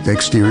Select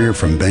Exterior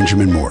from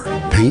Benjamin Moore.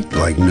 Paint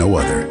like no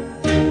other.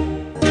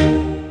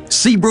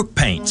 Seabrook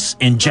Paints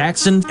in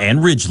Jackson and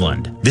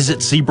Ridgeland. Visit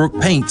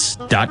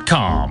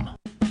SeabrookPaints.com.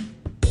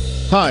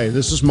 Hi,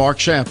 this is Mark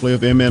Shapley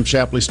of M.M.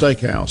 Shapley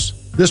Steakhouse.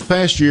 This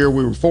past year,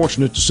 we were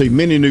fortunate to see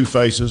many new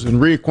faces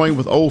and reacquaint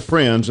with old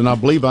friends, and I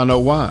believe I know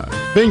why.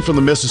 Being from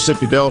the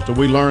Mississippi Delta,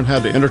 we learned how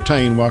to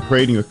entertain while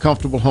creating a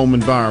comfortable home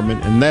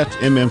environment, and that's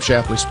M.M.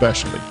 Shapley's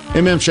specialty.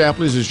 M.M.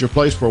 Shapley's is your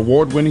place for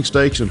award-winning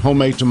steaks and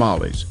homemade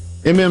tamales.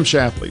 M.M.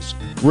 Shapley's,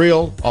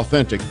 real,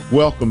 authentic,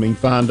 welcoming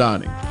fine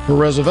dining. For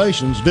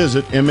reservations,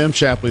 visit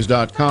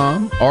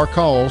mmshapleys.com or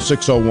call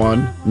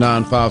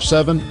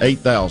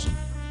 601-957-8000.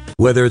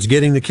 Whether it's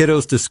getting the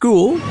kiddos to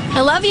school,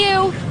 I love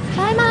you.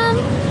 Bye, Mom.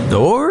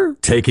 Or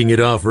taking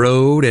it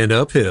off-road and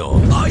uphill.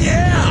 Oh,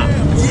 yeah!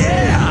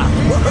 Yeah!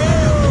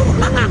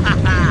 Woohoo!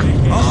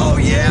 Oh,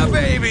 yeah,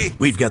 baby!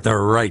 We've got the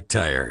right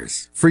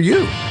tires for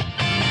you.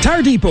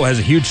 Tire Depot has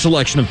a huge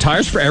selection of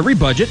tires for every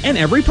budget and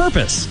every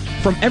purpose.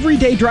 From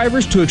everyday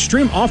drivers to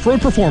extreme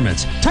off-road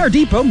performance, Tire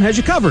Depot has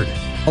you covered.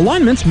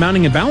 Alignments,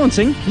 mounting and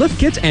balancing, lift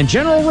kits, and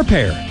general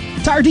repair.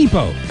 Tire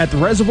Depot at the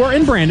Reservoir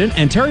in Brandon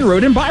and Terry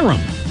Road in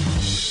Byram.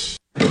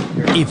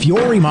 If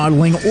you're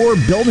remodeling or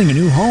building a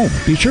new home,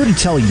 be sure to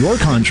tell your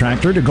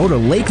contractor to go to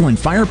Lakeland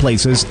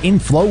Fireplaces in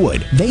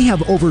Flowood. They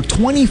have over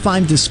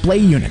 25 display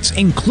units,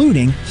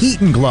 including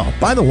Heat and Glow.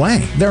 By the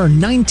way, there are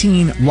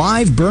 19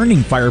 live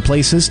burning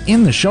fireplaces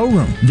in the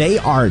showroom. They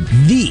are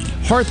the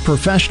hearth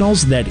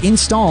professionals that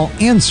install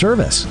and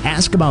service.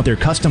 Ask about their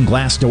custom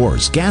glass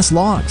doors, gas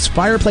logs,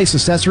 fireplace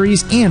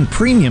accessories, and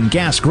premium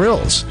gas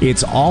grills.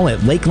 It's all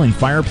at Lakeland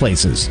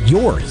Fireplaces,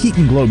 your Heat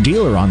and Glow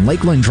dealer on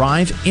Lakeland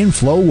Drive in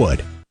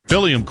Flowood.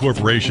 Pelium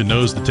Corporation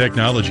knows the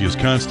technology is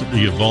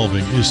constantly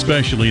evolving,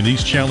 especially in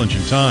these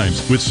challenging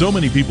times. With so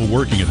many people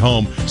working at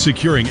home,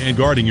 securing and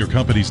guarding your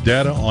company's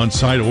data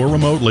on-site or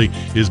remotely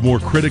is more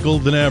critical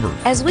than ever.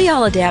 As we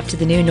all adapt to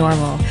the new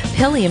normal,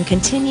 Pelium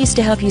continues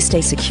to help you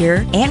stay secure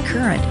and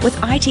current with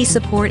IT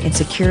support in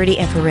security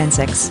and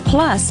forensics,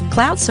 plus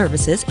cloud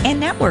services and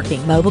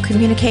networking, mobile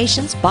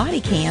communications,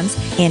 body cams,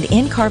 and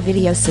in-car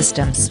video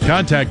systems.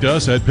 Contact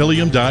us at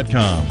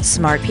Pilium.com.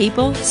 Smart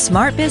people,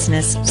 smart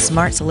business,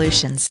 smart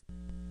solutions.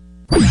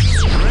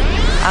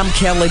 I'm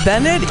Kelly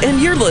Bennett,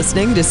 and you're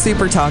listening to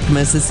Super Talk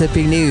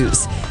Mississippi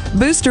News.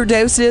 Booster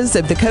doses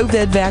of the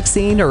COVID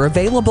vaccine are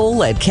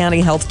available at county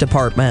health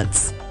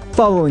departments.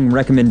 Following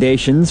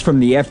recommendations from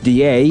the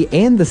FDA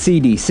and the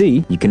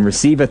CDC, you can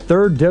receive a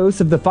third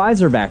dose of the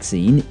Pfizer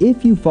vaccine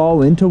if you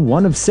fall into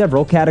one of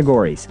several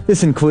categories.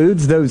 This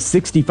includes those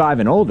 65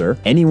 and older,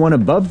 anyone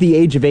above the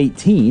age of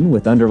 18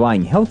 with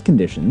underlying health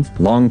conditions,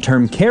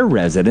 long-term care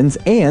residents,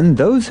 and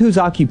those whose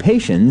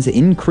occupations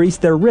increase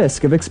their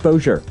risk of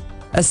exposure.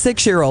 A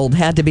 6-year-old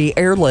had to be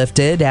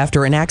airlifted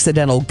after an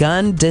accidental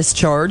gun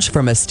discharge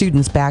from a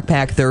student's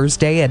backpack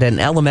Thursday at an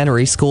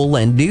elementary school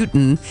in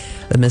Newton.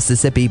 The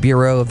Mississippi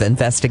Bureau of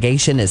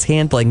Investigation is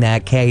handling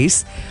that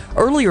case.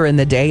 Earlier in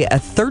the day, a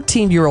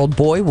 13-year-old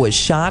boy was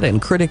shot and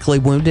critically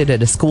wounded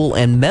at a school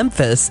in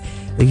Memphis.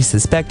 The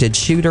suspected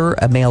shooter,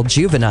 a male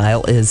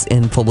juvenile, is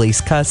in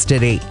police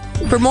custody.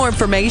 For more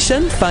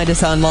information, find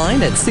us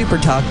online at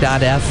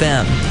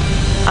supertalk.fm.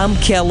 I'm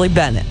Kelly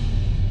Bennett.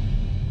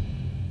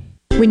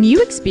 When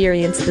you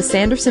experience the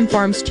Sanderson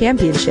Farms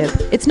Championship,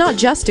 it's not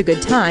just a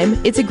good time,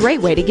 it's a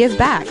great way to give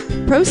back.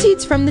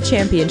 Proceeds from the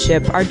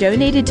championship are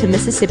donated to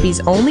Mississippi's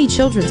only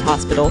children's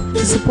hospital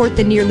to support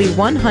the nearly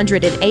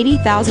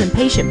 180,000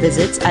 patient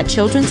visits at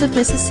Children's of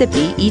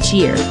Mississippi each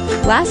year.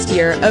 Last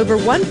year, over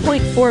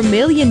 $1.4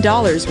 million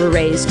were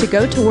raised to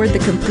go toward the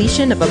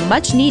completion of a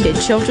much-needed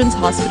children's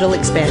hospital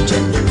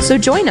expansion. So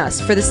join us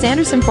for the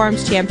Sanderson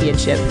Farms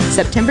Championship,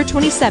 September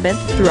 27th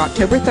through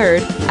October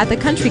 3rd at the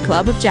Country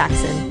Club of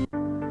Jackson.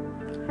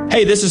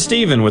 Hey, this is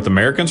Steven with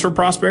Americans for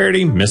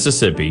Prosperity,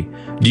 Mississippi.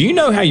 Do you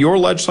know how your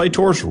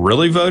legislators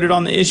really voted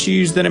on the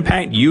issues that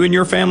impact you and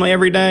your family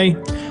every day?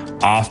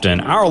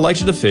 Often, our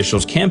elected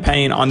officials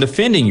campaign on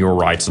defending your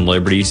rights and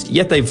liberties,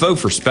 yet they vote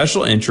for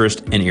special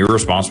interest and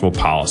irresponsible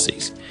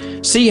policies.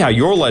 See how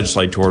your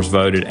legislators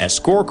voted at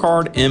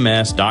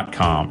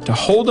scorecardms.com to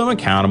hold them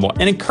accountable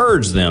and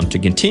encourage them to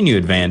continue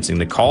advancing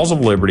the cause of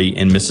liberty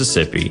in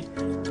Mississippi.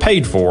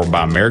 Paid for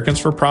by Americans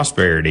for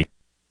Prosperity.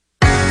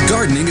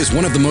 Gardening is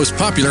one of the most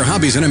popular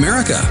hobbies in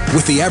America,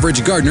 with the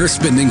average gardener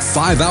spending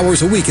 5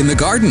 hours a week in the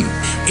garden.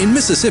 In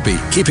Mississippi,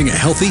 keeping a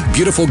healthy,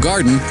 beautiful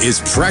garden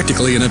is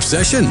practically an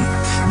obsession.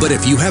 But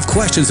if you have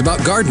questions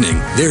about gardening,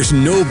 there's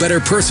no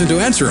better person to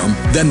answer them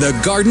than the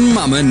garden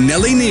mama,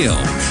 Nellie Neal.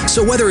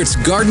 So whether it's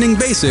gardening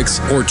basics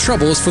or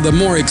troubles for the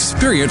more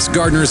experienced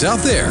gardeners out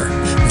there,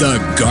 the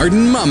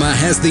Garden Mama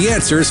has the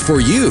answers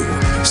for you.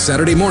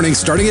 Saturday morning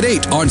starting at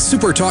 8 on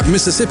Super Talk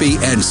Mississippi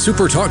and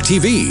Super Talk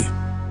TV.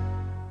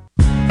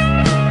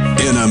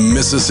 In a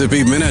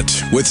Mississippi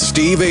Minute with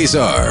Steve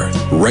Azar,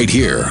 right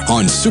here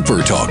on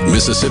Super Talk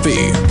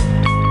Mississippi.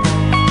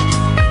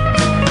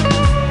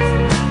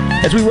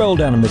 As we roll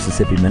down a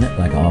Mississippi Minute,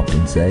 like I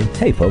often say,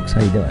 hey folks,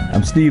 how you doing?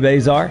 I'm Steve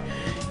Azar.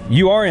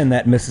 You are in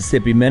that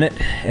Mississippi Minute,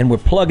 and we're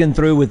plugging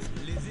through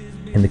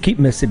in the Keep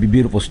Mississippi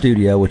Beautiful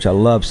studio, which I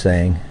love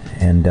saying,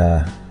 and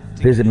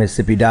visit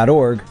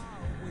Mississippi.org.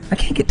 I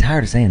can't get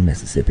tired of saying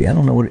Mississippi. I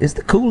don't know what it's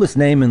the coolest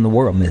name in the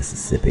world,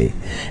 Mississippi.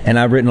 And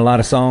I've written a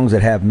lot of songs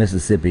that have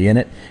Mississippi in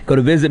it. Go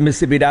to visit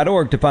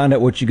Mississippi.org to find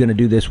out what you're going to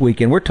do this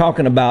weekend. We're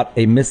talking about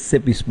a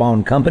Mississippi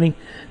spawned company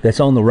that's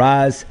on the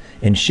rise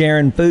in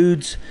Sharon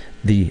Foods.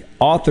 The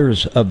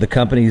authors of the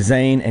company,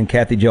 Zane and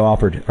Kathy Jo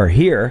Alford, are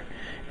here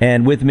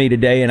and with me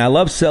today. And I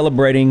love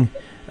celebrating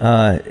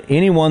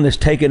anyone that's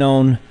taken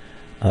on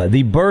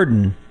the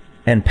burden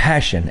and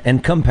passion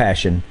and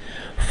compassion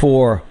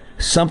for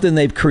something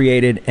they've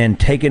created and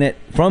taken it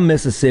from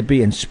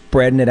Mississippi and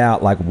spreading it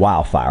out like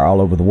wildfire all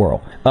over the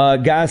world.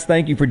 Guys,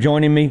 thank you for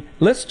joining me.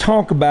 Let's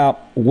talk about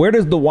where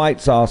does the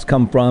white sauce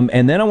come from,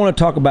 and then I want to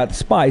talk about the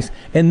spice,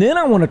 and then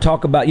I want to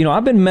talk about,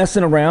 I've been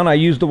messing around. I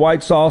used the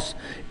white sauce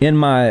in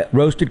my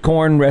roasted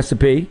corn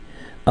recipe.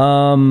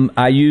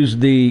 I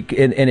used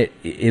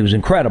it was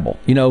incredible,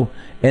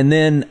 and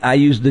then I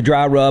used the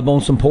dry rub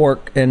on some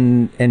pork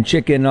and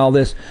chicken and all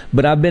this,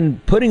 but I've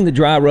been putting the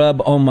dry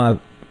rub on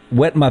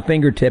wet my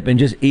fingertip and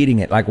just eating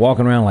it, like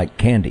walking around like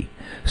candy.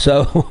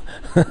 So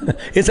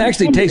it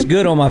actually tastes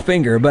good on my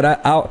finger, but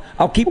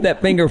I'll keep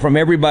that finger from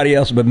everybody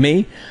else but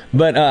me.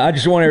 But I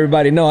just want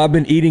everybody to know I've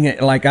been eating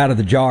it like out of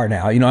the jar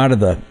now, out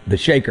of the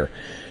shaker.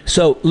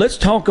 So let's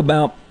talk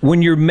about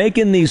when you're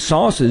making these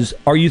sauces,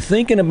 are you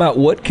thinking about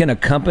what can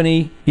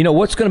accompany,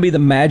 what's going to be the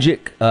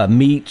magic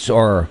meats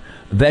or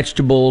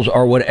vegetables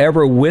or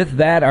whatever with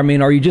that? I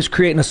mean, are you just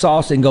creating a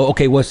sauce and go,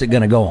 okay, what's it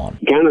going to go on?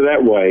 Kind of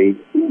that way.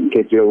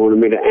 Jill wanted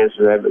me to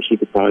answer that, but she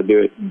could probably do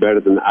it better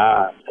than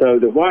I. So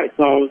the white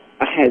sauce,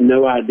 I had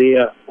no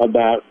idea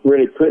about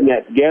really putting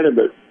that together,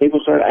 but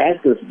people started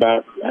asking us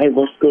about, hey,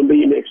 what's going to be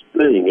your next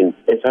thing? And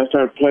so I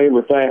started playing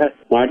with that.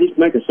 Well, I just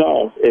make a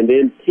sauce, and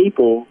then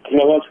people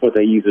tell us what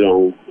they use it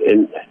on.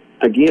 And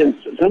again,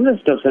 some of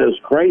that stuff sounds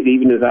crazy,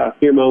 even as I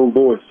hear my own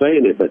voice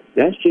saying it, but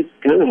that's just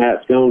kind of how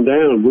it's gone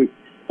down.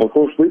 Of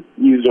course, we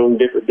used it on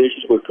different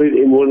dishes. We put it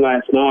in one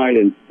last night,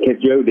 and Kent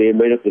Jo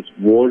made up this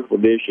wonderful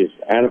dish. It's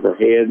out of her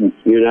head, and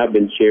you and I have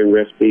been sharing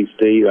recipes,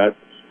 Steve.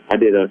 I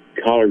did a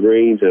collard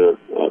greens and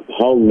a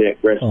hog neck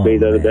recipe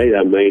the other day that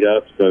I made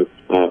up, so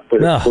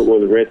put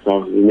one of the red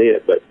sauces in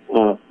it. But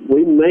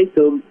we make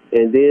them,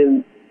 and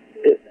then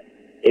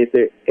if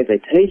they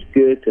taste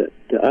good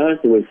to us,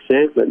 and we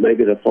sample it,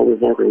 maybe at a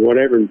farmer's market or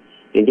whatever, and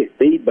and get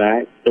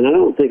feedback. And I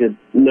don't think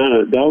not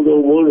a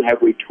doggone one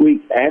have we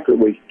tweaked after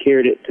we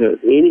carried it to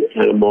any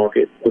kind of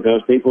market,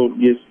 because people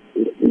just,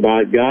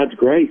 by God's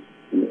grace,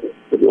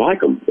 like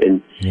them.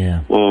 And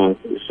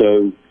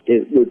so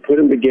we put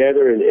them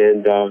together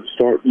and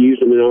start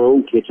using them in our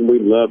own kitchen. We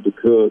love to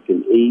cook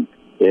and eat,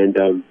 and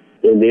then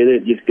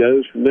it just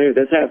goes from there.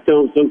 That's how it's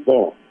done so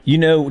far. You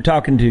know,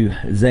 talking to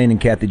Zane and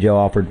Kathy Jo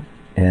Alford,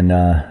 and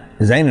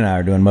Zane and I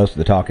are doing most of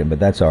the talking, but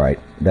that's all right.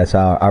 That's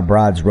how our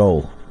brides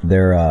roll.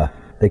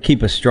 They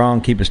keep us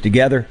strong, keep us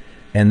together,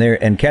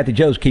 and Kathy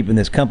Jo's keeping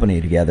this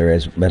company together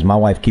as my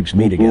wife keeps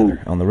me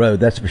together on the road.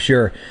 That's for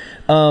sure.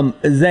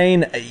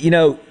 Zane, you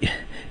know,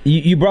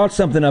 you brought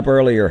something up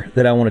earlier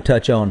that I want to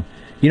touch on.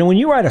 You know, when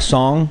you write a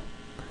song,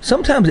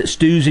 sometimes it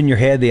stews in your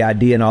head, the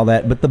idea and all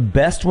that, but the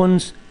best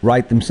ones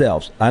write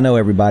themselves. I know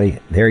everybody,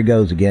 there he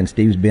goes again,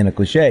 Steve's being a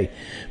cliche.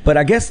 But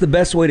I guess the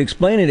best way to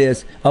explain it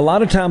is, a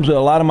lot of times with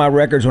a lot of my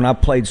records, when I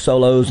played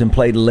solos and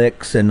played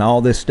licks and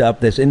all this stuff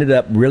that's ended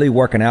up really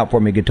working out for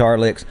me, guitar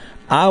licks,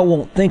 I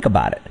won't think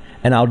about it.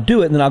 And I'll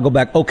do it, and then I'll go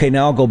back, okay,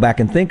 now I'll go back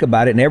and think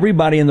about it. And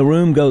everybody in the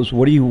room goes,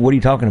 what are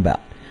you talking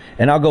about?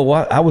 And I'll go,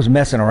 well, I was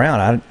messing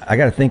around. I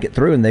got to think it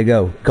through. And they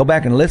go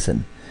back and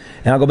listen.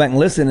 And I'll go back and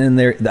listen, and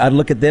I'd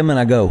look at them and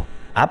I go,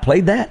 I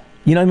played that?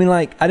 You know what I mean?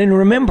 Like, I didn't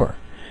remember.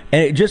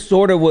 And it just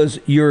sort of was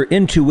your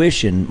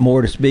intuition,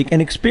 more to speak,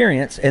 and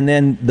experience. And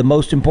then the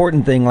most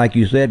important thing, like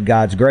you said,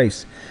 God's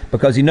grace.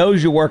 Because he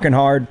knows you're working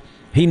hard.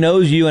 He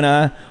knows you and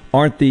I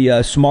aren't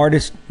the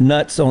smartest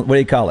nuts on, what do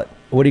you call it?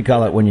 What do you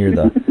call it when you're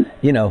the,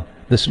 you know,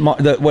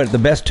 the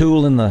best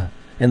tool in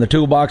the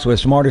toolbox, or the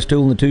smartest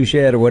tool in the tool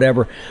shed or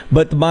whatever.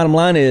 But the bottom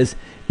line is,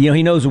 you know,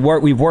 he knows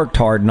we've worked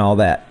hard and all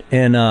that.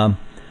 And,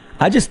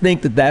 I just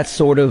think that's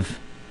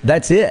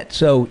it.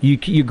 So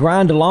you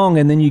grind along,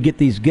 and then you get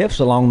these gifts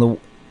along the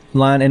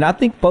line. And I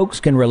think folks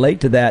can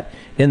relate to that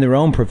in their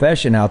own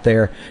profession out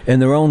there, in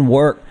their own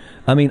work.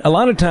 I mean, a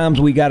lot of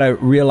times we got to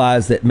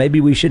realize that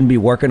maybe we shouldn't be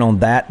working on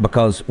that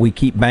because we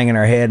keep banging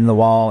our head in the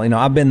wall. You know,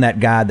 I've been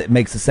that guy that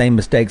makes the same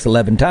mistakes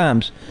 11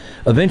 times.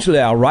 Eventually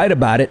I'll write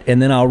about it,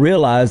 and then I'll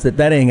realize that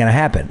ain't going to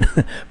happen.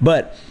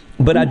 But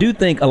I do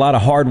think a lot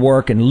of hard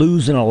work and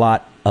losing a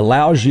lot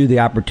allows you the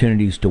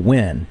opportunities to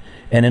win.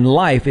 And in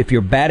life, if your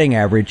batting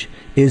average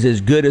is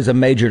as good as a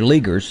major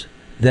leaguer's,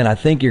 then I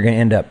think you're going to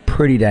end up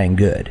pretty dang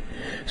good.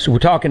 So we're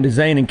talking to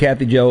Zane and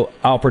Kathy Jo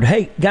Alford.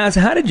 Hey, guys,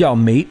 how did y'all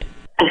meet?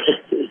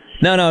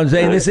 No,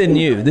 Zane, this isn't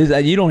you.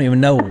 You don't even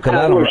know. Cause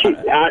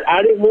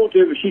I didn't want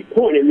to, but she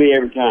pointed at me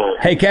every time.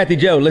 Hey, Kathy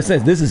Jo,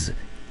 listen, this is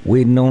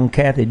Waiting on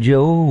Kathy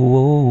Jo.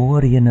 Oh,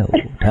 what do you know?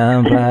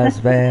 Time flies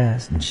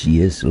fast, and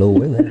she is slow.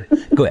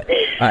 Go ahead.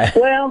 All right.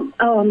 Well,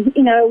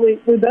 you know,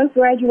 we both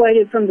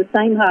graduated from the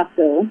same high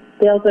school,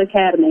 Delta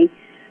Academy,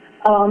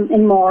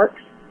 in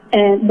Marks,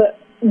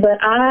 but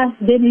I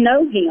didn't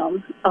know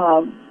him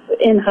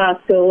in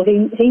high school.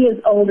 He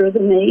is older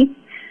than me,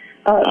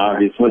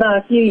 obviously, by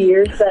a few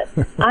years. But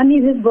I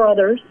knew his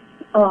brothers,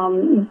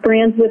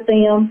 friends with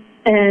them.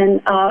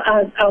 And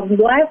I was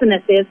laughing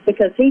at this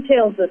because he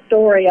tells the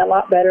story a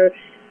lot better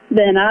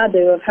than I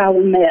do of how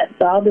we met.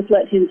 So I'll just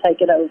let him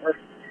take it over.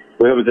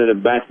 Well, it was at a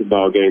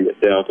basketball game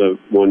at Delta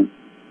one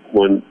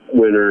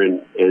winter,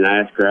 and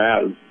I asked her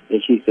out,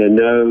 and she said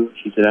no.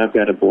 She said, I've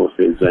got a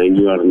boyfriend, Zane.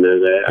 You ought to know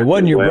that. It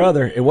wasn't your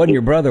brother. It wasn't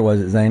your brother,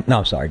 was it, Zane? No,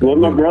 I'm sorry. Well,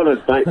 my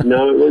brother.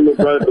 No, it wasn't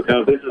my brother,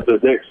 because this is the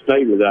next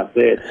statement I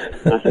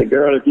said. I said,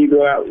 girl, if you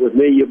go out with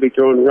me, you'll be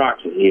throwing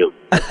rocks at him.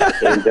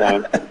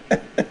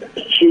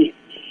 And she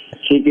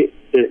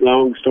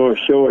long story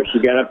short, she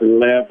got up and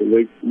left, and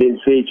we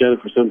didn't see each other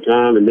for some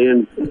time. And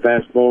then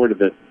fast forward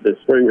to the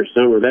spring or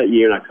summer of that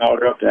year, and I called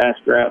her up to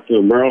ask her out to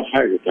a Merle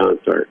Haggard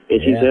concert.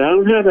 And she said, I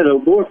don't have that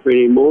old boyfriend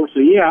anymore, so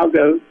yeah, I'll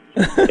go.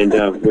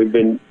 And we've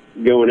been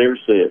going ever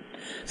since.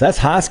 So that's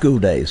high school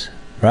days,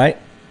 right?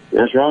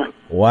 That's right.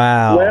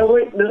 Wow. Well,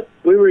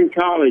 we were in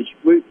college.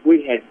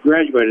 We had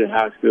graduated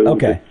high school.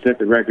 Okay. To set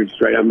the record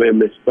straight, I may have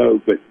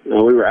misspoke, but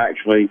we were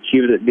actually,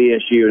 she was at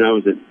BSU and I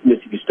was at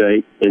Mississippi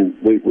State, and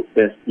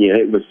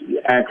it was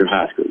after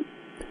high school.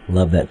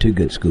 Love that. Two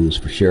good schools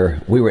for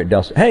sure. We were at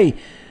Delta. Hey,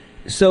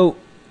 so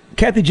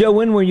Kathy Jo,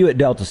 when were you at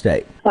Delta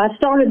State? I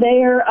started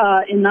there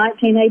in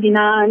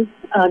 1989.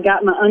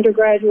 Got my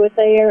undergraduate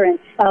there, and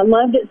I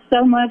loved it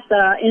so much that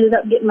I ended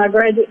up getting my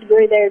graduate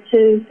degree there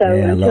too. So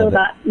until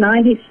about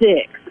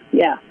 96.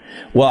 Yeah.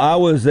 Well, I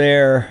was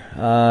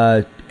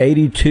there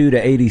 82 to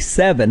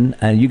 87,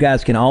 and you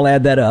guys can all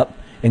add that up,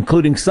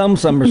 including some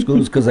summer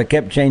schools, because I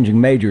kept changing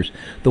majors.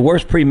 The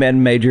worst pre-med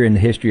major in the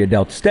history of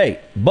Delta State.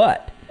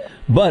 But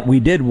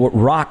we did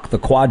rock the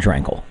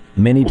quadrangle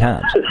many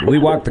times. We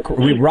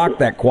rocked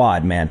that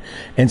quad, man.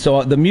 And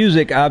so the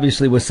music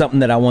obviously was something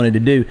that I wanted to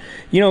do.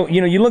 You know,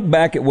 you look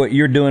back at what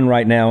you're doing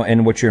right now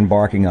and what you're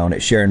embarking on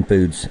at Sharon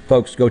Foods.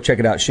 Folks, go check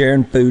it out,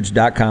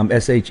 SharonFoods.com,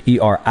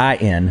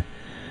 SHERIN.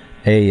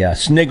 A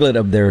sniglet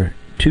of their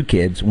two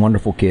kids,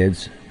 wonderful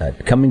kids,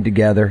 coming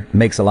together.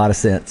 Makes a lot of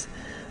sense.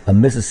 A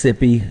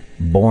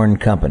Mississippi-born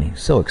company.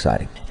 So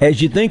exciting.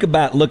 As you think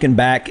about looking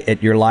back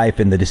at your life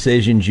and the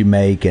decisions you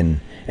make and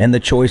and the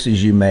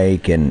choices you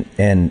make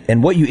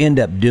and what you end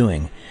up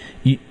doing.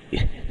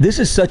 This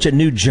is such a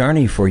new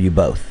journey for you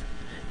both.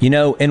 You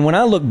know, and when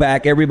I look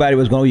back, everybody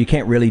was going, oh, you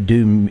can't really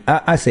do,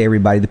 I say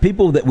everybody, the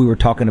people that we were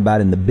talking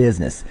about in the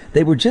business,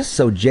 they were just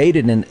so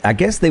jaded, and I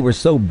guess they were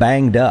so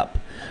banged up.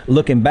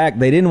 Looking back,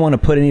 they didn't want to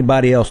put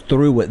anybody else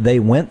through what they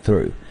went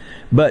through.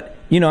 But,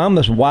 you know, I'm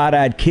this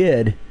wide-eyed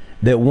kid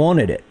that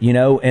wanted it, you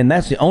know, and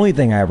that's the only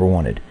thing I ever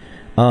wanted.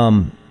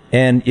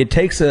 And it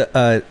takes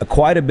a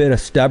quite a bit of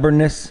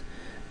stubbornness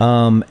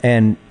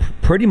and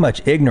pretty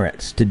much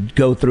ignorance to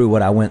go through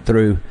what I went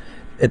through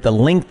at the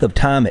length of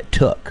time it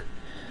took.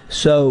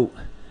 So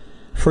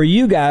for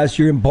you guys,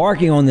 you're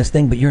embarking on this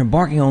thing, but you're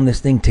embarking on this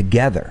thing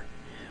together,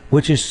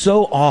 which is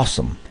so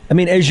awesome. I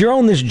mean, as you're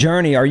on this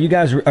journey, are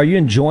you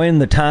enjoying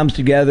the times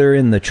together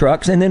in the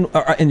trucks and then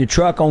in the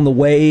truck on the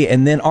way?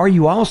 And then are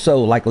you also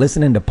like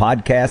listening to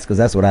podcasts? Because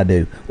that's what I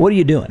do. What are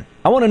you doing?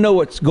 I want to know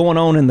what's going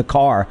on in the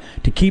car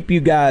to keep you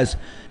guys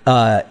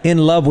in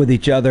love with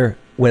each other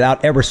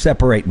without ever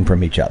separating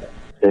from each other.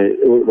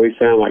 We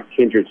sound like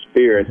kindred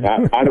spirits.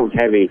 I don't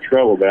have any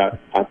trouble, but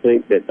I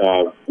think that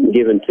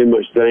given too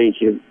much things,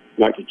 she'd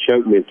like to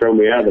choke me and throw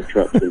me out of the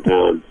truck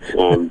sometimes,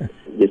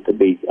 just to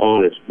be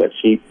honest. But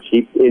she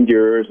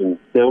endures, and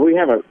you know, we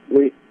have a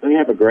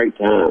great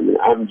time. And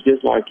I'm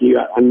just like you.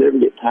 I never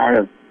get tired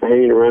of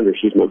hanging around her.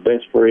 She's my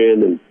best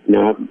friend, and you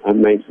know, I've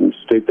made some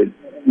stupid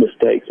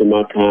mistakes in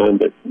my time,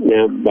 but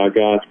now by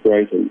God's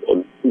grace,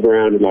 I'm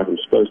grounded like I'm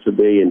supposed to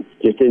be, and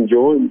just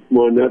enjoying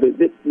one another.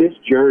 This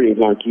journey,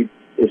 like you.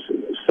 It's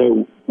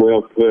so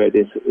well put.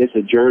 It's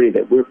a journey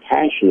that we're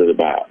passionate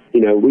about.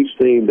 You know, we've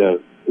seen the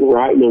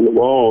writing on the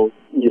wall,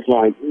 just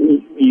like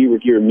you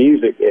with your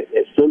music.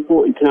 At some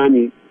point in time,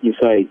 you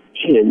say,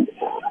 "Chin,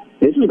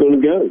 this is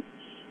going to go." And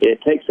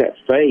it takes that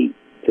faith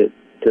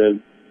to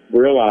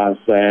realize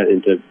that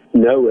and to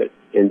know it,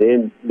 and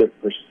then the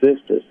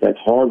persistence, that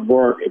hard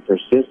work and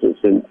persistence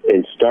and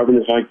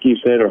stubbornness, like you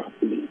said, or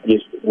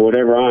just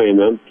whatever I am.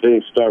 I'm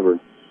feeling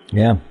stubborn.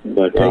 Yeah,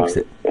 but takes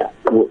it.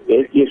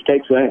 It just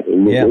takes that,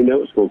 and we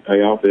know it's going to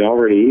pay off. It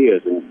already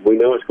is, and we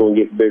know it's going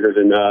to get bigger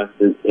than us,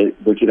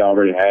 which it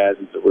already has.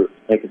 And so we're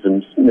taking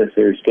some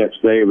necessary steps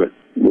there. But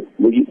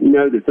you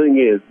know, the thing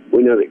is,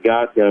 we know that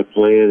God's got a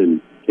plan, and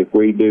if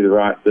we do the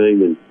right thing,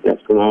 then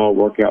that's going to all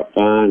work out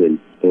fine.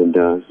 And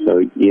so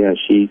yeah,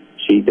 she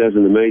does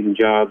an amazing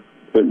job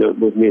putting up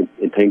with me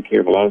and taking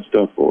care of a lot of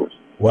stuff for us.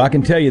 Well, I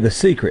can tell you the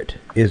secret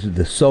is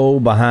the soul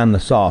behind the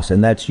sauce,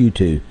 and that's you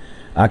two.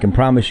 I can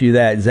promise you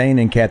that. Zane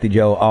and Kathy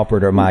Jo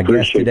Alford are my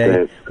guests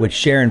today with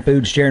Sharon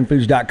Foods,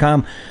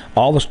 SharonFoods.com.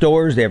 All the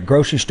stores, they have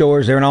grocery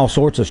stores. They're in all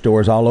sorts of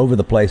stores all over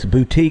the place.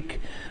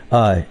 Boutique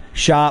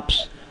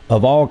shops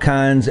of all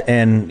kinds.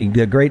 And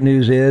the great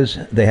news is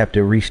they have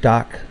to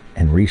restock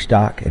and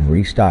restock and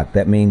restock.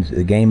 That means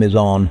the game is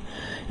on.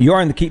 You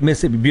are in the Keep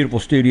Mississippi Beautiful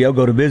studio.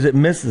 Go to visit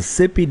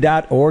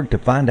Mississippi.org to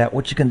find out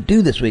what you can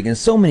do this week. And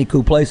so many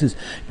cool places.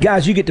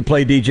 Guys, you get to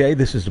play DJ.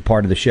 This is the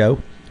part of the show.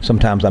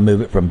 Sometimes I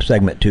move it from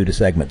segment 2 to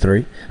segment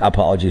 3.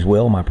 Apologies,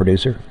 Will, my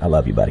producer. I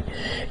love you, buddy.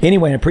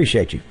 Anyway, I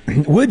appreciate you.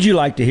 Would you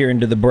like to hear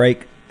into the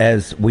break,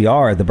 as we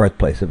are the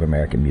birthplace of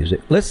American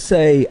music? Let's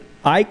say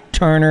Ike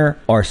Turner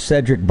or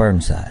Cedric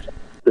Burnside.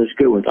 Let's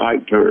go with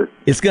Ike Turner.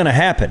 It's going to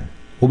happen.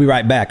 We'll be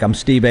right back. I'm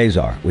Steve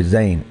Azar with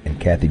Zane and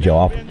Kathy Jo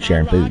Alford,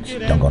 Sharon Foods.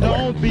 Don't go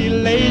nowhere. Don't be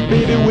late,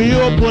 baby.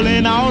 We're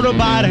pulling out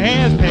about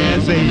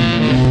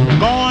 8:30.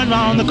 Going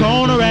round the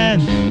corner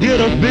and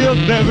get a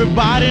fifth.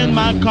 Everybody in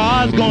my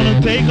car's gonna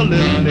take a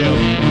little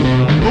lift.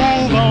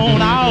 Move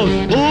on out,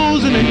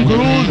 oozing and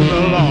cruising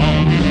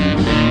along.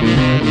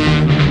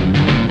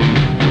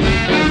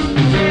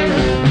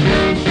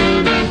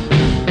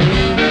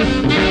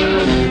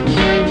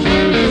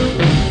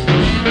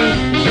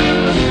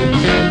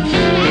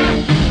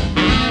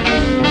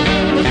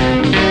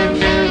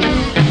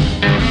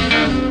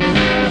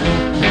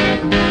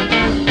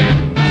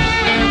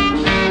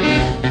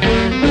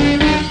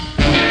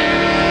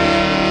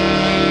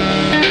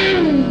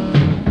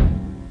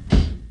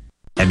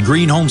 At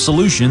Green Home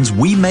Solutions,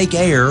 we make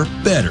air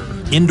better.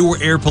 Indoor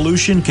air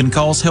pollution can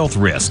cause health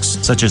risks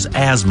such as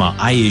asthma,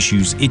 eye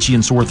issues, itchy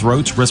and sore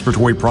throats,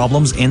 respiratory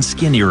problems, and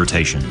skin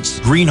irritations.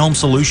 Green Home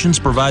Solutions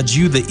provides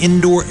you the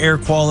indoor air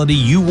quality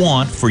you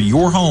want for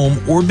your home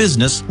or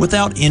business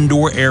without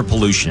indoor air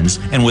pollutions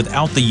and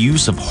without the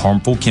use of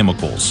harmful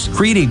chemicals.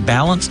 Create a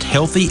balanced,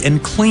 healthy,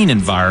 and clean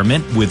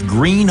environment with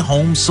Green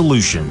Home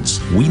Solutions.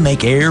 We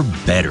make air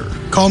better.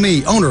 Call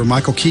me, owner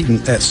Michael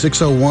Keaton, at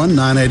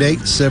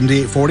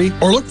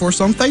 601-988-7840 or look for us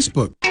on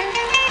Facebook.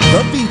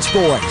 The Beach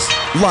Boys,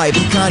 live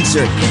in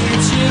concert.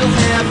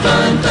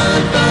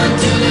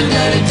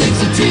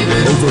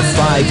 Over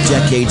 5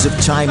 decades of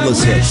timeless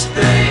hits.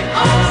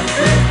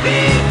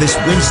 This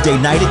Wednesday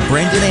night at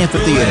Brandon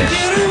Amphitheater.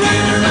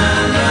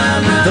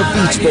 The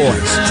Beach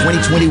Boys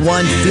 2021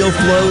 Phil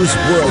Flows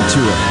World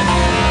Tour.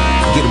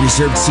 Get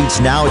reserved seats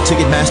now at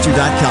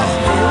Ticketmaster.com.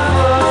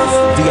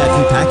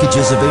 VIP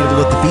packages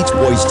available at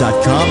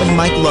thebeachboys.com and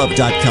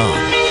MikeLove.com.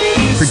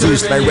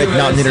 Produced by Red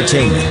Mountain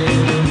Entertainment.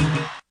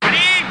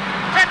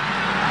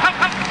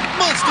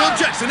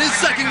 Monster Jackson is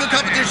sacking the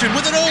competition. celebration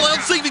with an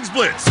all-out savings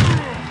blitz.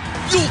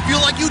 You'll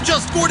feel like you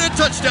just scored a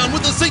touchdown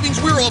with the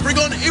savings we're offering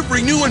on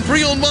every new and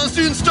pre-owned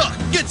Mazda in stock.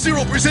 Get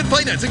 0%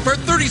 financing for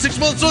 36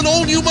 months on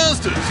all new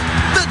Mazdas.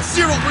 That's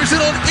 0%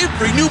 on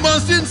every new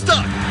Mazda in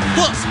stock.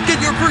 Plus,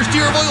 get your first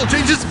year of oil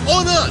changes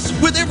on us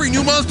with every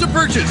new Mazda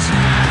purchase.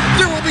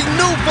 There will be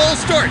no false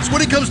starts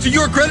when it comes to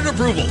your credit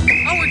approval.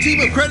 Our team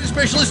of credit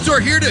specialists are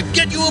here to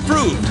get you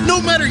approved,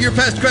 no matter your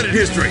past credit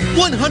history.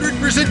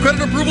 100%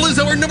 credit approval is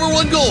our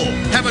 #1 goal.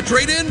 Have a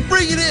trade-in?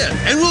 Bring it in,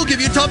 and we'll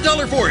give you top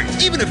dollar for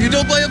it, even if you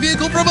don't buy a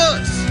vehicle from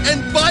us.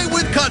 And buy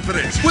with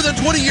confidence with a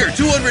 20-year,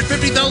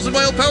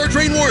 250,000-mile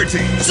powertrain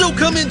warranty. So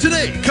come in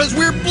today, because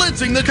we're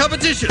blitzing the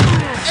competition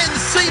and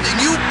saving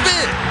you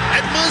big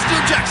at Mazda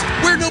of Jackson,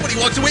 where nobody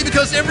walks away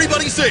because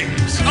everybody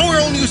saves.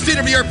 Our all-new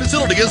state-of-the-art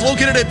facility is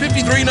located at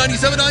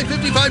 5397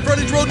 I-55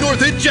 Frontage Road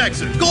North in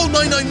Jackson. Call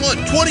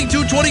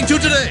 991-2222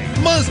 today.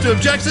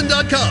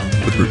 MazdaofJackson.com.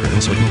 With Ruger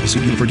and Mobile,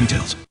 see dealer for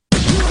details.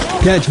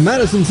 Catch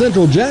Madison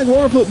Central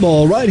Jaguar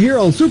football right here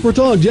on Super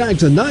Talk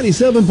Jackson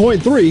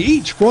 97.3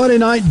 each Friday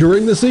night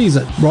during the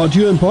season. Brought to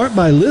you in part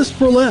by List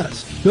for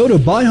Less. Go to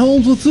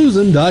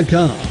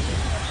buyhomeswithsusan.com.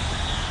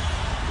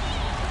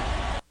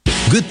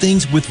 Good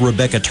Things with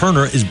Rebecca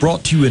Turner is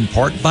brought to you in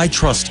part by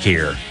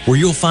TrustCare, where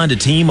you'll find a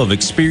team of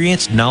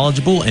experienced,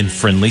 knowledgeable, and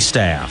friendly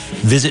staff.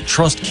 Visit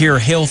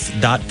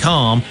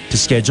TrustCareHealth.com to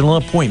schedule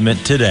an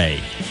appointment today.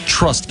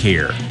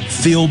 TrustCare.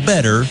 Feel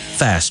better,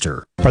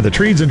 faster. Are the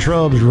trees and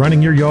shrubs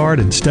running your yard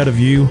instead of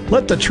you?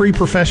 Let the tree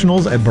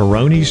professionals at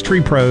Baroni's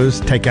Tree Pros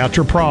take out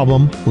your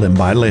problem limb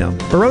by limb.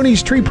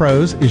 Baroni's Tree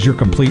Pros is your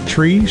complete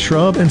tree,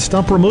 shrub, and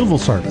stump removal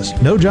service.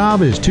 No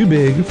job is too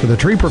big for the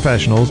tree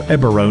professionals at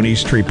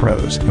Baroni's Tree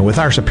Pros. And with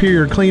our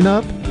superior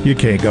cleanup, you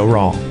can't go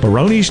wrong.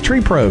 Baroni's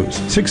Tree Pros,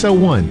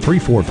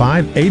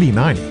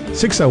 601-345-8090.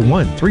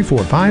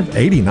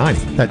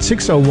 601-345-8090. That's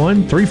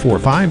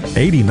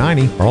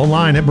 601-345-8090. Or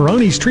online at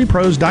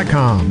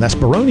baronestreepros.com. That's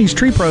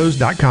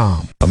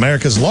baronestreepros.com.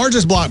 America's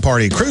largest block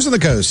party, Cruising the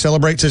Coast,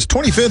 celebrates its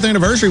 25th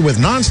anniversary with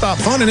nonstop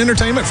fun and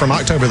entertainment from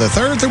October the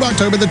 3rd through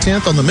October the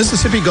 10th on the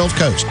Mississippi Gulf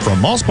Coast,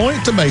 from Moss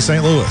Point to Bay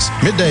St. Louis.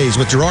 Middays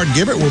with Gerard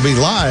Gibbert will be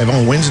live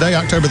on Wednesday,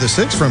 October the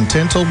 6th from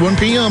 10 till 1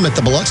 p.m. at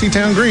the Biloxi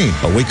Town Green.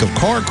 A week of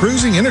car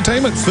cruising,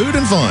 entertainment, food,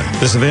 and fun.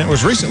 This event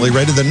was recently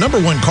rated the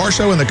 #1 car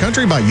show in the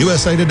country by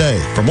USA Today.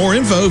 For more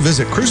info,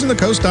 visit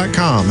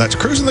cruisingthecoast.com. That's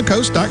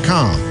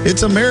cruisingthecoast.com.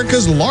 It's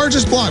America's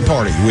largest block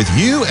party with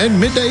you and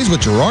Middays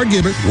with Gerard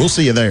Gibbert. We'll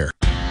see you there.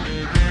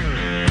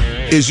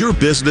 Is your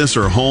business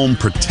or home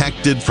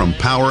protected from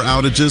power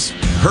outages?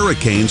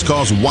 Hurricanes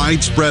cause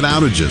widespread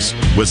outages,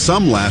 with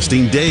some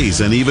lasting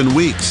days and even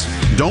weeks.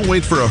 Don't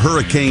wait for a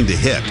hurricane to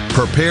hit.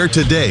 Prepare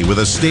today with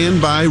a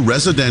standby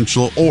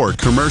residential or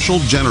commercial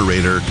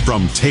generator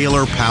from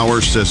Taylor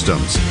Power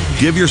Systems.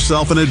 Give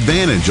yourself an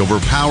advantage over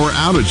power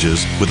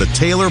outages with a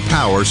Taylor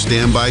Power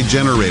standby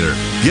generator.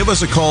 Give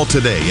us a call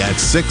today at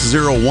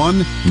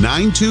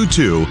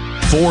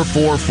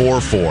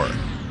 601-922-4444.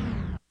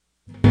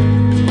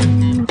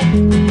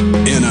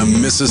 In a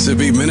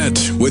Mississippi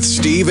Minute with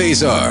Steve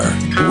Azar,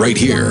 right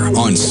here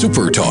on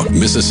Super Talk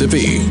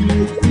Mississippi.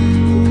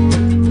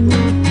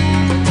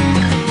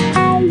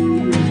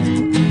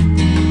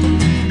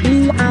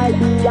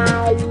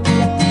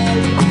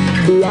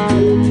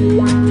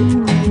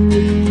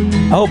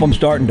 I hope I'm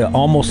starting to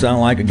almost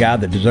sound like a guy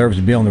that deserves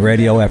to be on the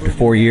radio after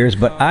 4 years,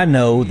 but I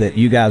know that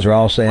you guys are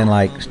all saying,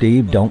 like,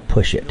 Steve, don't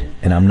push it,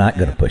 and I'm not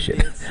going to push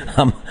it.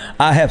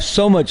 I have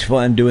so much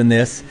fun doing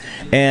this,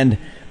 and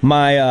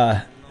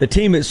the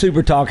team at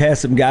Super Talk has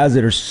some guys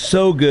that are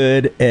so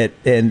good at,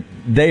 and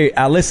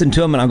I listen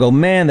to them and I go,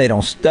 man, they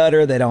don't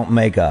stutter, they don't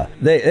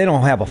they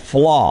don't have a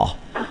flaw.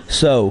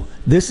 So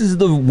this is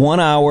the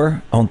 1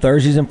 hour on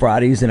Thursdays and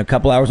Fridays and a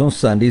couple hours on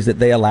Sundays that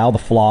they allow the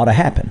flaw to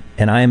happen.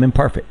 And I am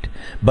imperfect,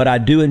 but I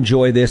do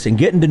enjoy this and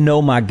getting to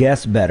know my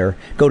guests better.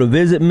 Go to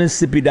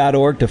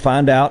visitmississippi.org to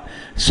find out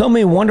so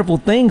many wonderful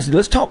things.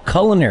 Let's talk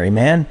culinary,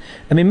 man.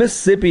 I mean,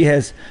 Mississippi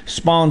has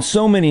spawned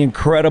so many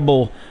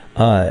incredible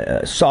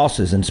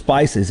sauces and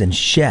spices and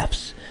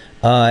chefs.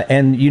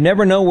 And you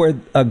never know where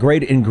a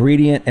great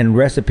ingredient and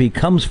recipe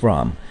comes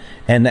from.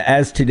 And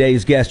as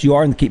today's guest, you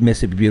are in the Keep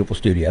Mississippi Beautiful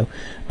studio.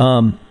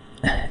 And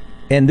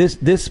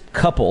this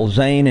couple,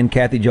 Zane and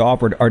Kathy Jo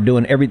Alford, are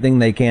doing everything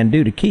they can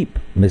do to keep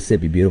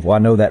Mississippi beautiful. I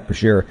know that for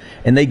sure.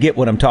 And they get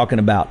what I'm talking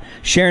about.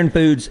 Sharon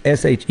Foods,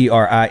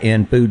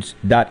 SHERIN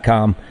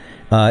Foods.com.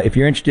 If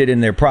you're interested in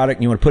their product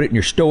and you want to put it in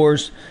your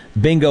stores,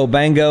 bingo,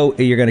 bango,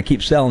 you're going to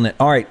keep selling it.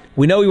 All right.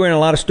 We know you're in a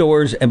lot of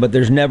stores, but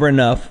there's never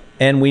enough.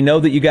 And we know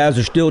that you guys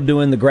are still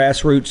doing the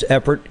grassroots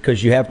effort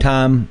because you have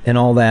time and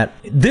all that.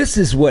 This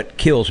is what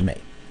kills me.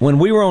 When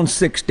we were on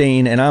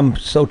 16, and I'm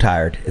so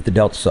tired at the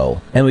Delta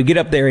Soul, and we get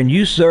up there and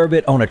you serve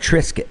it on a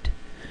Triscuit.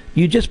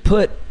 You just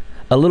put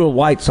a little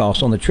white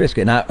sauce on the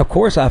Triscuit. And of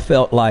course, I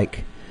felt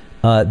like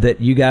that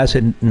you guys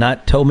had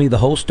not told me the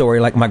whole story.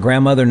 Like my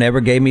grandmother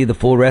never gave me the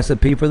full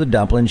recipe for the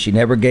dumplings. She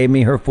never gave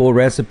me her full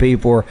recipe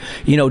for,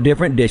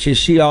 different dishes.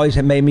 She always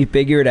had made me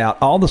figure it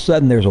out. All of a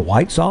sudden, there's a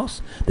white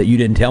sauce that you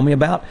didn't tell me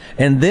about.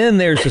 And then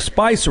there's the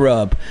spice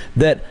rub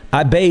that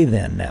I bathe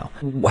in now.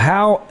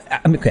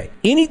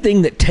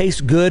 Anything that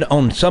tastes good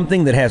on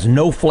something that has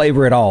no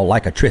flavor at all,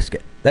 like a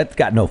Triscuit, that's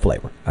got no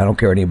flavor. I don't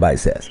care what anybody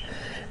says.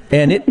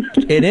 And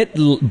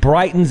it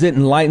brightens it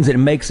and lightens it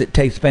and makes it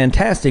taste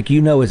fantastic.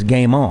 It's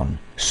game on.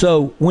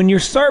 So when you're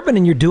serving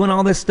and you're doing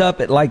all this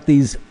stuff at like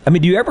these,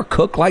 do you ever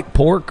cook like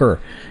pork, or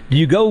do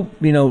you go,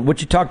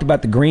 what you talked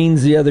about the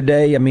greens the other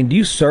day? Do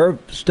you serve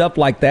stuff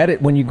like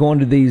that when you go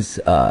into these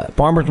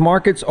farmers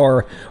markets,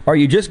 or are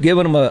you just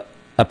giving them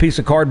a piece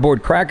of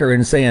cardboard cracker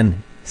and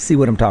saying, see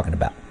what I'm talking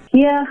about?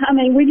 Yeah,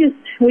 we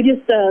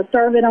just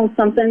serve it on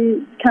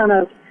something kind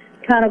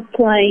of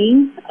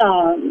plain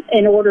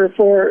in order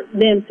for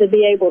them to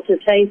be able to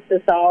taste the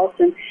sauce.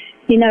 And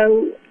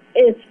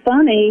it's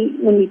funny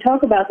when you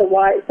talk about the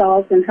white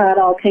sauce and how it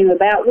all came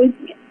about. We've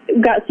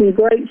got some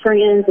great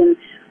friends, and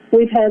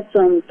we've had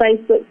some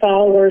Facebook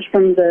followers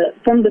from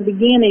the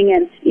beginning.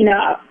 And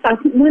I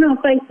went on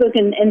Facebook,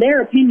 and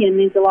their opinion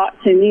means a lot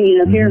to me.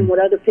 Hearing what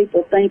other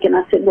people think. And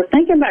I said, we're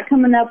thinking about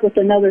coming up with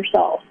another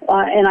sauce.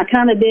 And I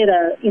kind of did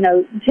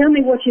tell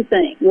me what you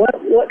think.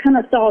 What kind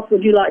of sauce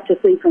would you like to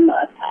see from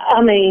us?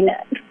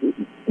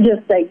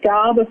 Just a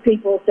gob of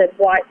people said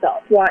white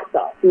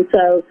sauce. And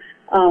so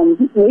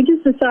we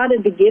just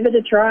decided to give it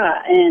a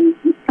try, and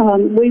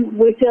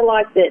we feel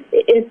like that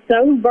it's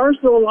so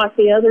versatile like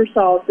the other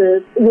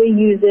sauces. We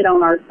use it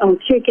on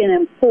chicken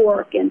and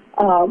pork, and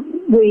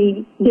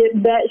we dip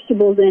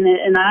vegetables in it.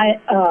 And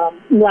I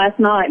last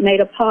night made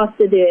a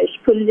pasta dish,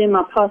 put it in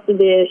my pasta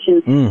dish,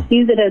 and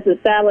use it as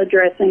a salad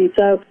dressing.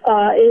 So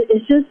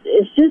it's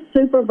just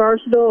super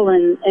versatile,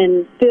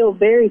 and feel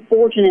very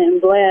fortunate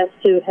and blessed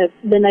to have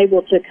been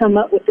able to come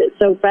up with it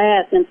so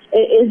fast, and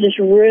it's just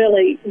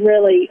really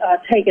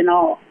taken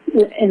off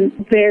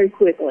and very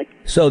quickly.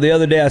 So the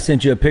other day I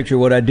sent you a picture.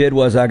 What I did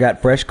was I got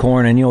fresh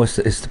corn, and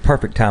it's the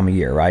perfect time of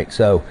year, right?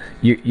 So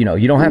you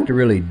don't have to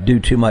really do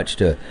too much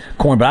to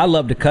corn, but I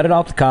love to cut it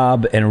off the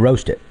cob and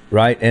roast it,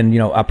 right? And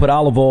I put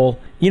olive oil,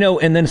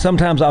 and then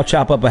sometimes I'll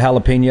chop up a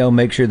jalapeno,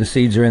 make sure the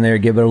seeds are in there,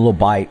 give it a little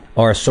bite,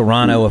 or a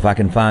serrano if I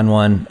can find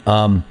one,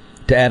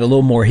 to add a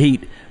little more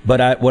heat.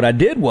 But what I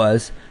did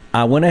was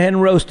I went ahead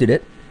and roasted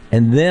it.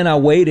 And then I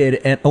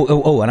waited, and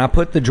and I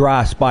put the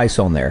dry spice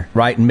on there,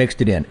 right, and mixed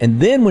it in. And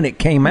then when it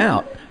came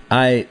out,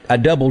 I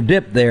double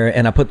dipped there,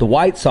 and I put the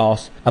white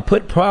sauce. I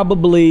put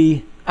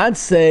probably, I'd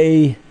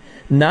say,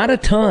 not a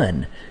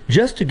ton,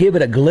 just to give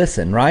it a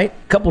glisten, right?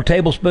 A couple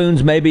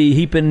tablespoons, maybe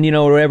heaping,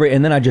 or whatever.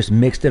 And then I just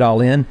mixed it all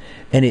in,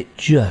 and it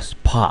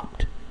just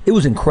popped. It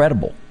was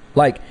incredible.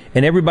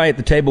 And everybody at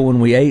the table when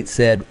we ate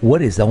said,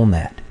 what is on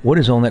that? What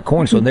is on that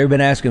corn? So they've been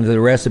asking for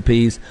the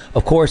recipes.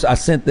 Of course, I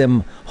sent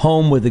them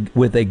home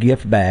with a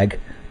gift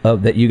bag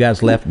that you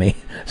guys left me.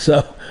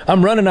 So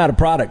I'm running out of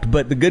product.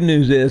 But the good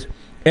news is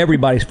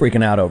everybody's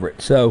freaking out over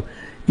it. So,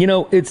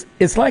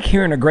 it's like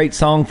hearing a great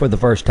song for the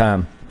first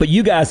time. But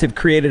you guys have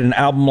created an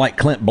album like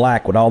Clint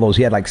Black with all those.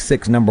 He had like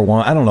 6 number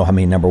one. I don't know how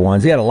many number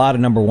ones. He had a lot of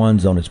number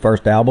ones on his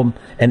first album.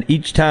 And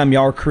each time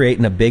y'all are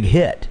creating a big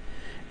hit.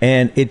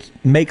 And it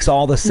makes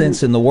all the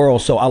sense in the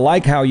world. So I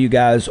like how you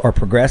guys are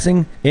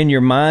progressing in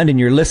your mind, and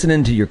you're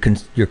listening to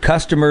your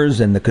customers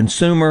and the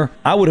consumer.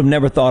 I would have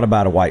never thought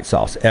about a white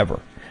sauce ever.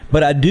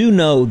 But I do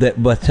know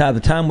that by the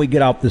time we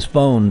get off this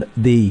phone,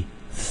 the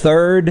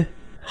third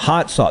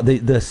hot sauce,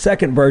 the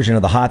second version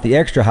of the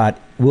extra hot,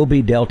 will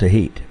be Delta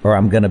Heat. Or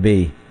I'm going to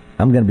be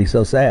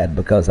so sad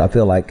because I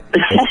feel like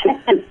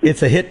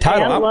it's a hit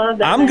title. Yeah, I love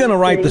that. I'm going to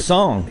write the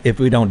song if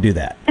we don't do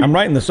that. I'm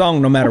writing the song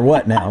no matter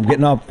what now. I'm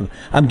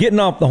getting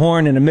off the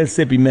horn in a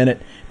Mississippi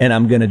Minute, and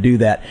I'm going to do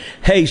that.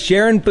 Hey,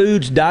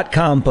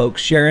 SharonFoods.com,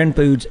 folks. Sharon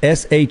Foods,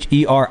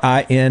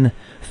 SHERIN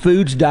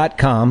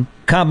Foods.com.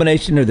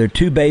 Combination of their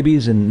 2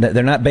 babies, and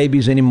they're not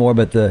babies anymore,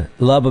 but the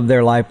love of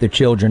their life, their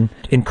children.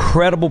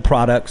 Incredible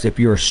products. If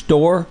you're a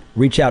store,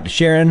 reach out to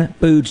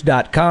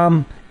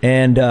SharonFoods.com,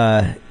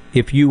 and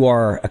if you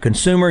are a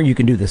consumer, you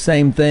can do the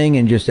same thing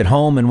and just at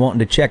home and wanting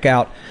to check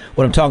out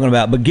what I'm talking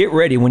about. But get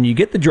ready. When you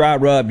get the dry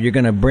rub, you're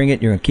going to bring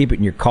it. You're going to keep it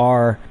in your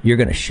car. You're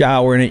going to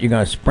shower in it. You're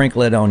going to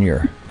sprinkle it on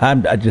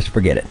I just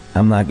forget it.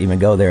 I'm not even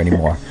go there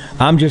anymore.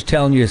 I'm just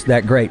telling you it's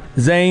that great.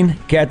 Zane,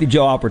 Kathy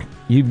Jo Alpert,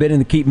 you've been in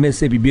the Keep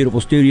Mississippi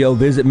Beautiful studio.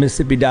 Visit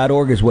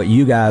Mississippi.org is what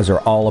you guys are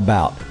all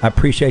about. I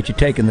appreciate you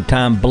taking the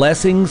time.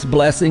 Blessings,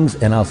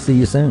 and I'll see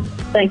you soon.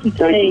 Thank you,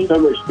 Steve. Thank you so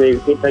much,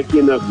 Steve. Thank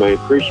you enough, man.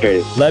 Appreciate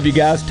it. Love you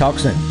guys. Talk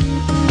soon.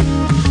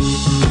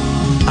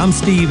 I'm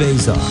Steve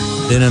Azar.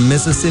 In a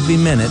Mississippi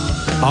Minute,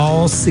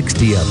 all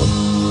 60 of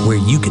them, where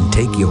you can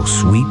take your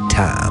sweet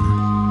time.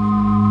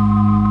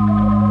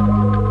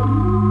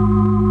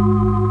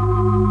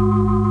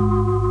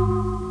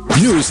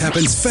 News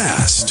happens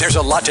fast. There's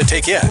a lot to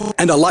take in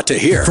and a lot to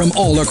hear from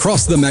all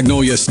across the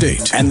Magnolia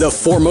State. And the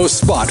foremost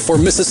spot for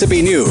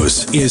Mississippi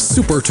news is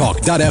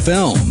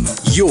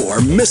supertalk.fm.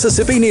 Your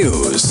Mississippi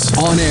news.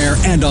 On air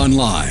and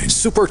online.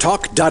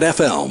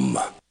 supertalk.fm.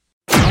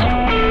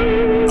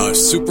 A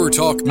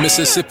SuperTalk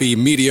Mississippi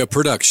media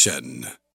production.